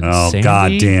and Oh, sandy,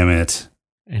 God damn it.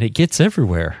 and it gets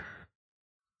everywhere.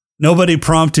 Nobody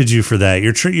prompted you for that.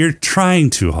 You're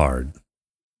trying too hard.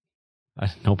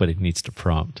 Nobody needs to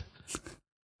prompt.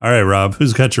 All right, Rob,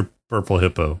 who's got your purple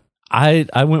hippo? I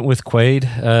went with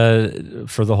Quaid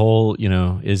for the whole,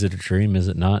 is it a dream, is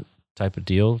it not type of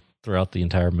deal throughout the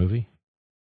entire movie.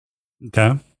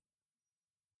 Okay.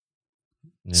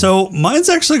 Yeah. So mine's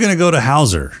actually going to go to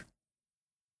Hauser.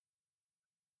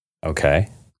 Okay.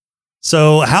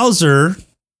 So Hauser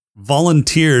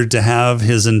volunteered to have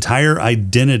his entire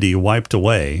identity wiped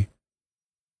away,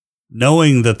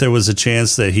 knowing that there was a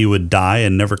chance that he would die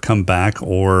and never come back,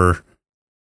 or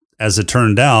as it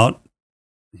turned out,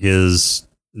 his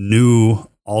new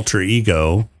alter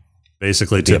ego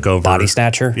basically took over. Body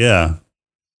snatcher. Yeah.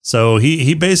 So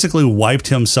he basically wiped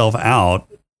himself out.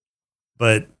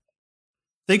 But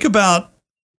think about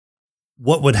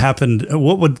what would happen,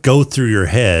 what would go through your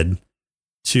head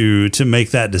to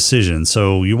make that decision.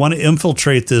 So you want to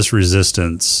infiltrate this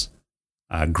resistance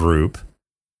group,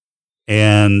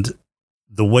 and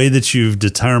the way that you've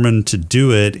determined to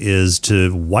do it is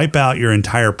to wipe out your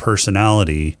entire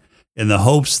personality in the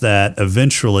hopes that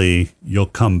eventually you'll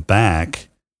come back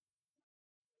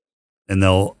and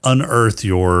they'll unearth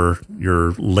your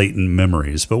latent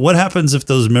memories. But what happens if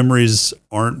those memories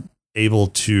aren't able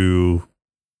to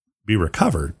be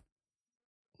recovered?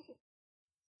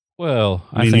 Well,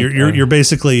 I mean, think, you're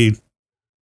basically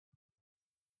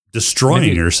destroying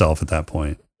maybe- yourself at that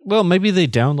point. Well, maybe they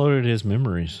downloaded his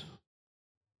memories.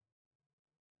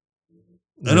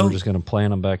 They were just going to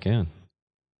plant them back in.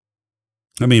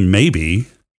 I mean, maybe.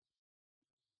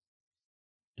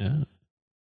 Yeah.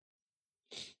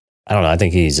 I don't know. I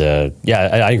think he's I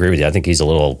agree with you. I think he's a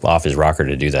little off his rocker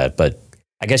to do that, but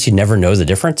I guess you never know the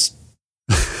difference.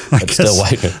 I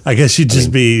guess you'd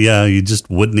just you just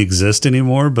wouldn't exist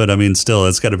anymore. But I mean, still,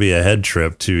 it's got to be a head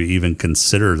trip to even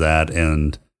consider that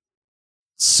and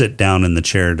sit down in the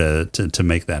chair to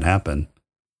make that happen.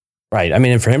 Right. I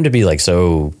mean, and for him to be like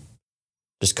so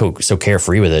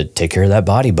carefree with it, take care of that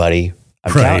body, buddy.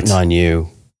 I'm Right. counting on you.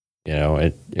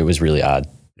 It was really odd.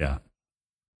 Yeah.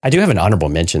 I do have an honorable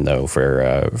mention though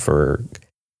for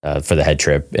the head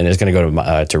trip, and it's going to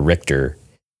go to Richter.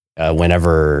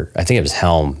 Whenever I think it was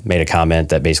Helm made a comment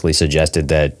that basically suggested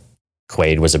that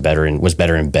Quaid was better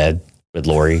in bed with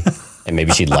Lori, and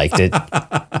maybe she liked it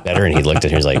better, and he looked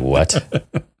at her and was like,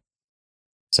 "What?"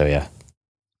 So yeah,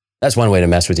 that's one way to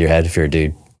mess with your head if you're a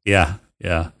dude. Yeah.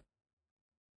 Yeah.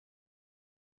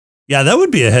 Yeah. That would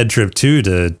be a head trip too,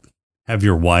 to have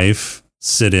your wife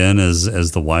sit in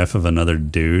as the wife of another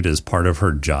dude as part of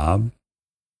her job.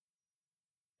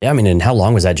 Yeah, I mean, and how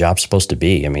long was that job supposed to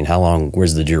be? I mean, how long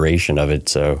was the duration of it?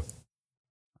 So,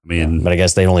 I mean, but I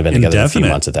guess they'd only been together a few indefinite.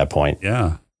 months at that point.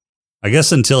 yeah. I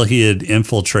guess until he had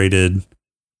infiltrated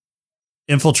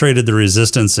the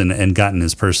resistance and gotten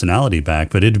his personality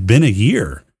back, but it had been a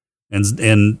year. And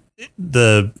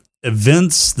the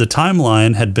events, the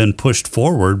timeline had been pushed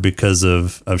forward because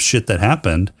of shit that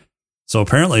happened. So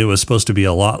apparently it was supposed to be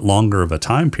a lot longer of a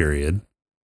time period.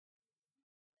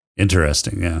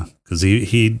 Interesting, yeah. Because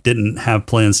he didn't have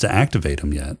plans to activate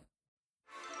him yet.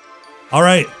 All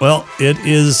right, well, it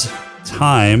is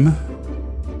time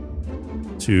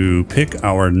to pick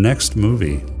our next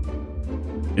movie.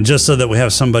 And just so that we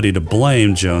have somebody to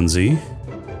blame, Jonesy.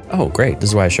 Oh, great. This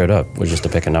is why I showed up, was just to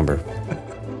pick a number.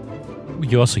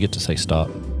 You also get to say stop.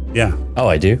 Yeah. Oh,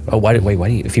 I do? Oh, why do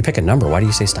you, if you pick a number, why do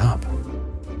you say stop?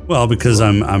 Well, because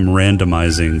I'm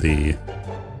randomizing the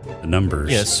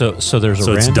numbers. Yeah, so there's a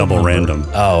so random it's double number. random.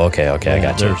 Oh, okay, I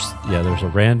got you. There's a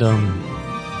random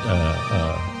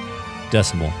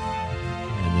decimal,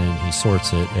 and then he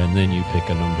sorts it, and then you pick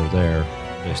a number there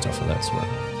based off of that sort.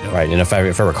 Right, and if I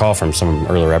recall from some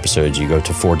earlier episodes, you go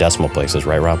to 4 decimal places,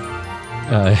 right, Rob?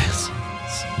 It's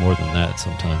more than that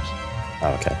sometimes.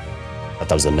 Oh, okay. I thought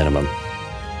that was the minimum. All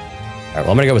right,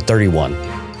 well, I'm going to go with 31.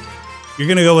 You're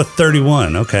going to go with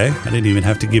 31. Okay. I didn't even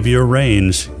have to give you a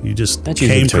range. You just That's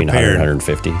usually came between 100 prepared. and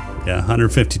 150. Yeah,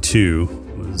 152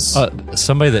 was...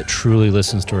 Somebody that truly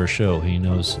listens to our show, he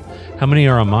knows. How many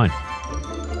are on mine?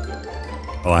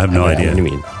 I have no idea. What do you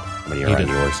mean? How many are on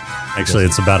yours? Actually,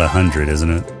 it's about 100,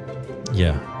 isn't it?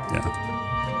 Yeah. Yeah.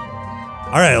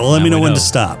 All right, well, let Now me know we when know. to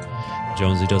stop.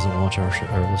 Jonesy doesn't watch our show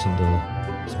or listen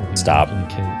to Smoking Stop. in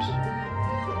Capes.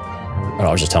 Oh,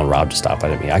 I was just telling Rob to stop. I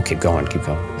didn't mean. I keep going.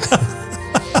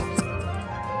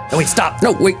 No, wait, stop.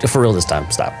 No, wait, for real this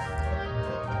time. Stop.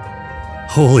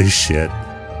 Holy shit.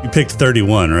 You picked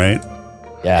 31, right?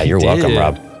 Yeah, you're welcome, did.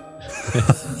 Rob.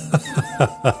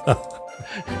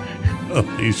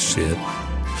 Holy shit.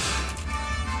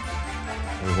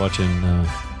 We're watching.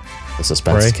 The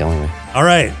suspense is Prey. killing me. All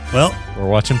right, well, We're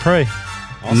watching Prey.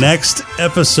 Awesome. next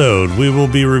episode, we will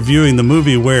be reviewing the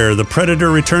movie where the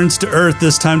Predator returns to Earth,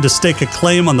 this time to stake a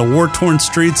claim on the war-torn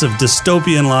streets of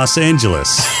dystopian Los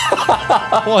Angeles.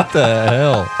 What the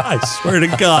hell? I swear to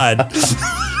God.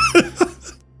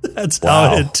 That's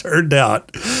how it turned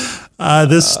out.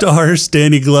 This stars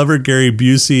Danny Glover, Gary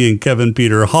Busey, and Kevin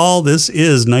Peter Hall. This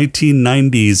is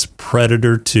 1990's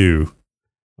Predator 2.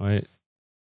 Wait.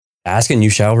 Ask and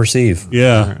you shall receive.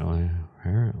 Yeah.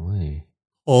 Apparently.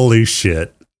 Holy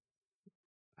shit.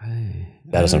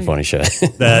 That is some funny shit.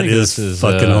 That think is this is,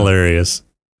 fucking hilarious.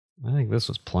 I think this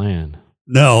was planned.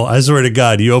 No, I swear to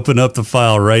God, you open up the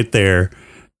file right there,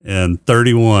 and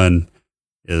 31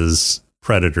 is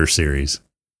Predator series.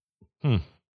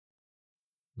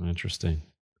 Interesting.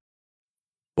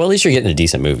 Well, at least you're getting a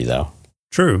decent movie, though.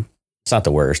 True. It's not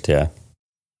the worst, yeah.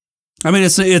 I mean,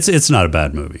 it's not a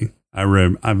bad movie.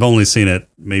 I've only seen it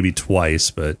maybe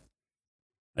twice, but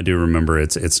I do remember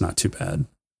it's not too bad.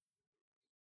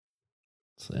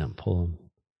 So I'm pulling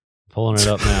it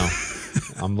up now.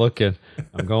 I'm looking.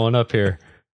 I'm going up here.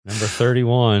 Number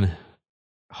 31.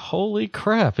 Holy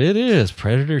crap! It is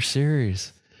Predator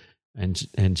series, and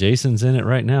Jason's in it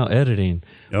right now editing.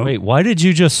 Yep. Wait, why did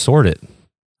you just sort it?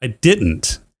 I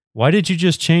didn't. Why did you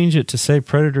just change it to say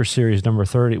Predator series number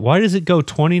 30? Why does it go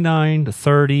 29,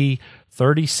 30,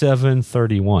 37,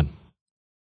 31?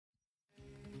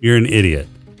 You're an idiot.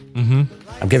 Mm-hmm.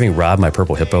 I'm giving Rob my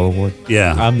Purple Hippo Award.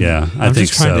 Yeah, I I'm think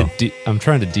just trying so. I'm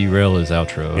trying to derail his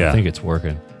outro. Yeah. I think it's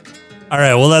working. All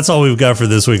right, well, that's all we've got for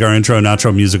this week. Our intro and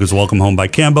outro music is Welcome Home by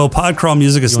Cambo. Podcrawl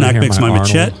music is You wanna Snack hear Mix my by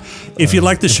Machette. Arnold, If you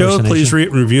like the show, please rate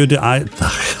and review it. God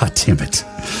damn it.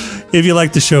 If you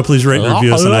like the show, please rate and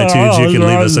review us on iTunes. You can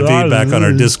leave us a feedback on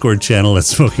our Discord channel at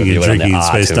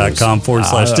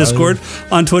smokinganddrinkinginspace.com/Discord.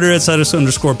 On Twitter at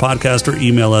 @Sidus_podcast or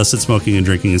email us at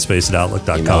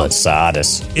smokinganddrinkinginspace@outlook.com. Email it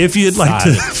Sardis. If you'd like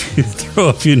to throw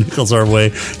a few nickels our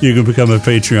way, you can become a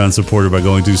Patreon supporter by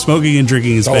going to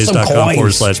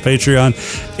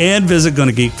smokinganddrinkinginspace.com/Patreon and visit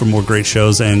Gonna Geek for more great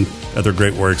shows and other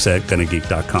great works at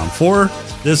GonnaGeek.com. For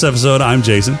this episode, I'm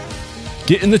Jason.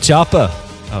 Get in the chopper.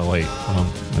 Oh, wait.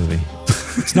 Movie.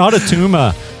 It's not a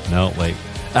tumor. No, wait.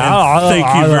 And thank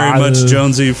you very much,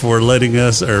 Jonesy, for letting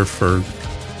us, or for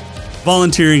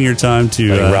volunteering your time to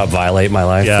Letting Rob violate my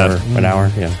life for an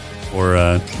hour. Yeah.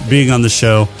 for being on the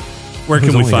show. Where can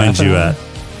we only find half you an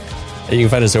at? You can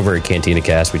find us over at Cantina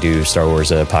Cast. We do Star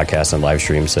Wars podcasts and live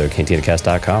streams, so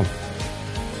cantinacast.com.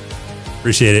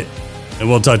 Appreciate it. And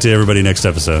we'll talk to everybody next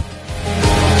episode.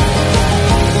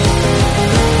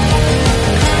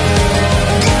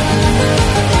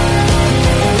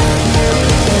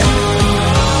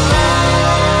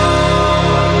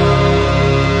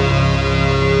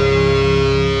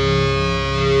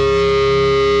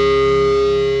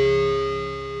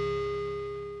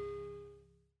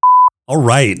 All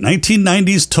right,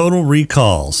 1990s Total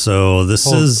Recall. So this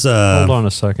is Hold on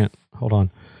a second. Hold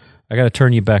on. I got to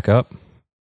turn you back up.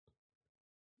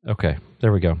 Okay,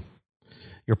 there we go.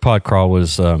 Your pod crawl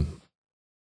was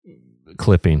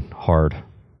clipping hard.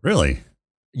 Really?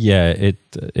 Yeah,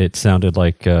 it sounded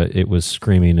like it was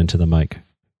screaming into the mic.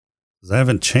 'Cause I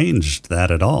haven't changed that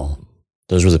at all.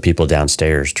 Those were the people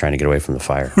downstairs trying to get away from the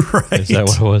fire. Right. Is that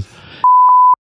what it was?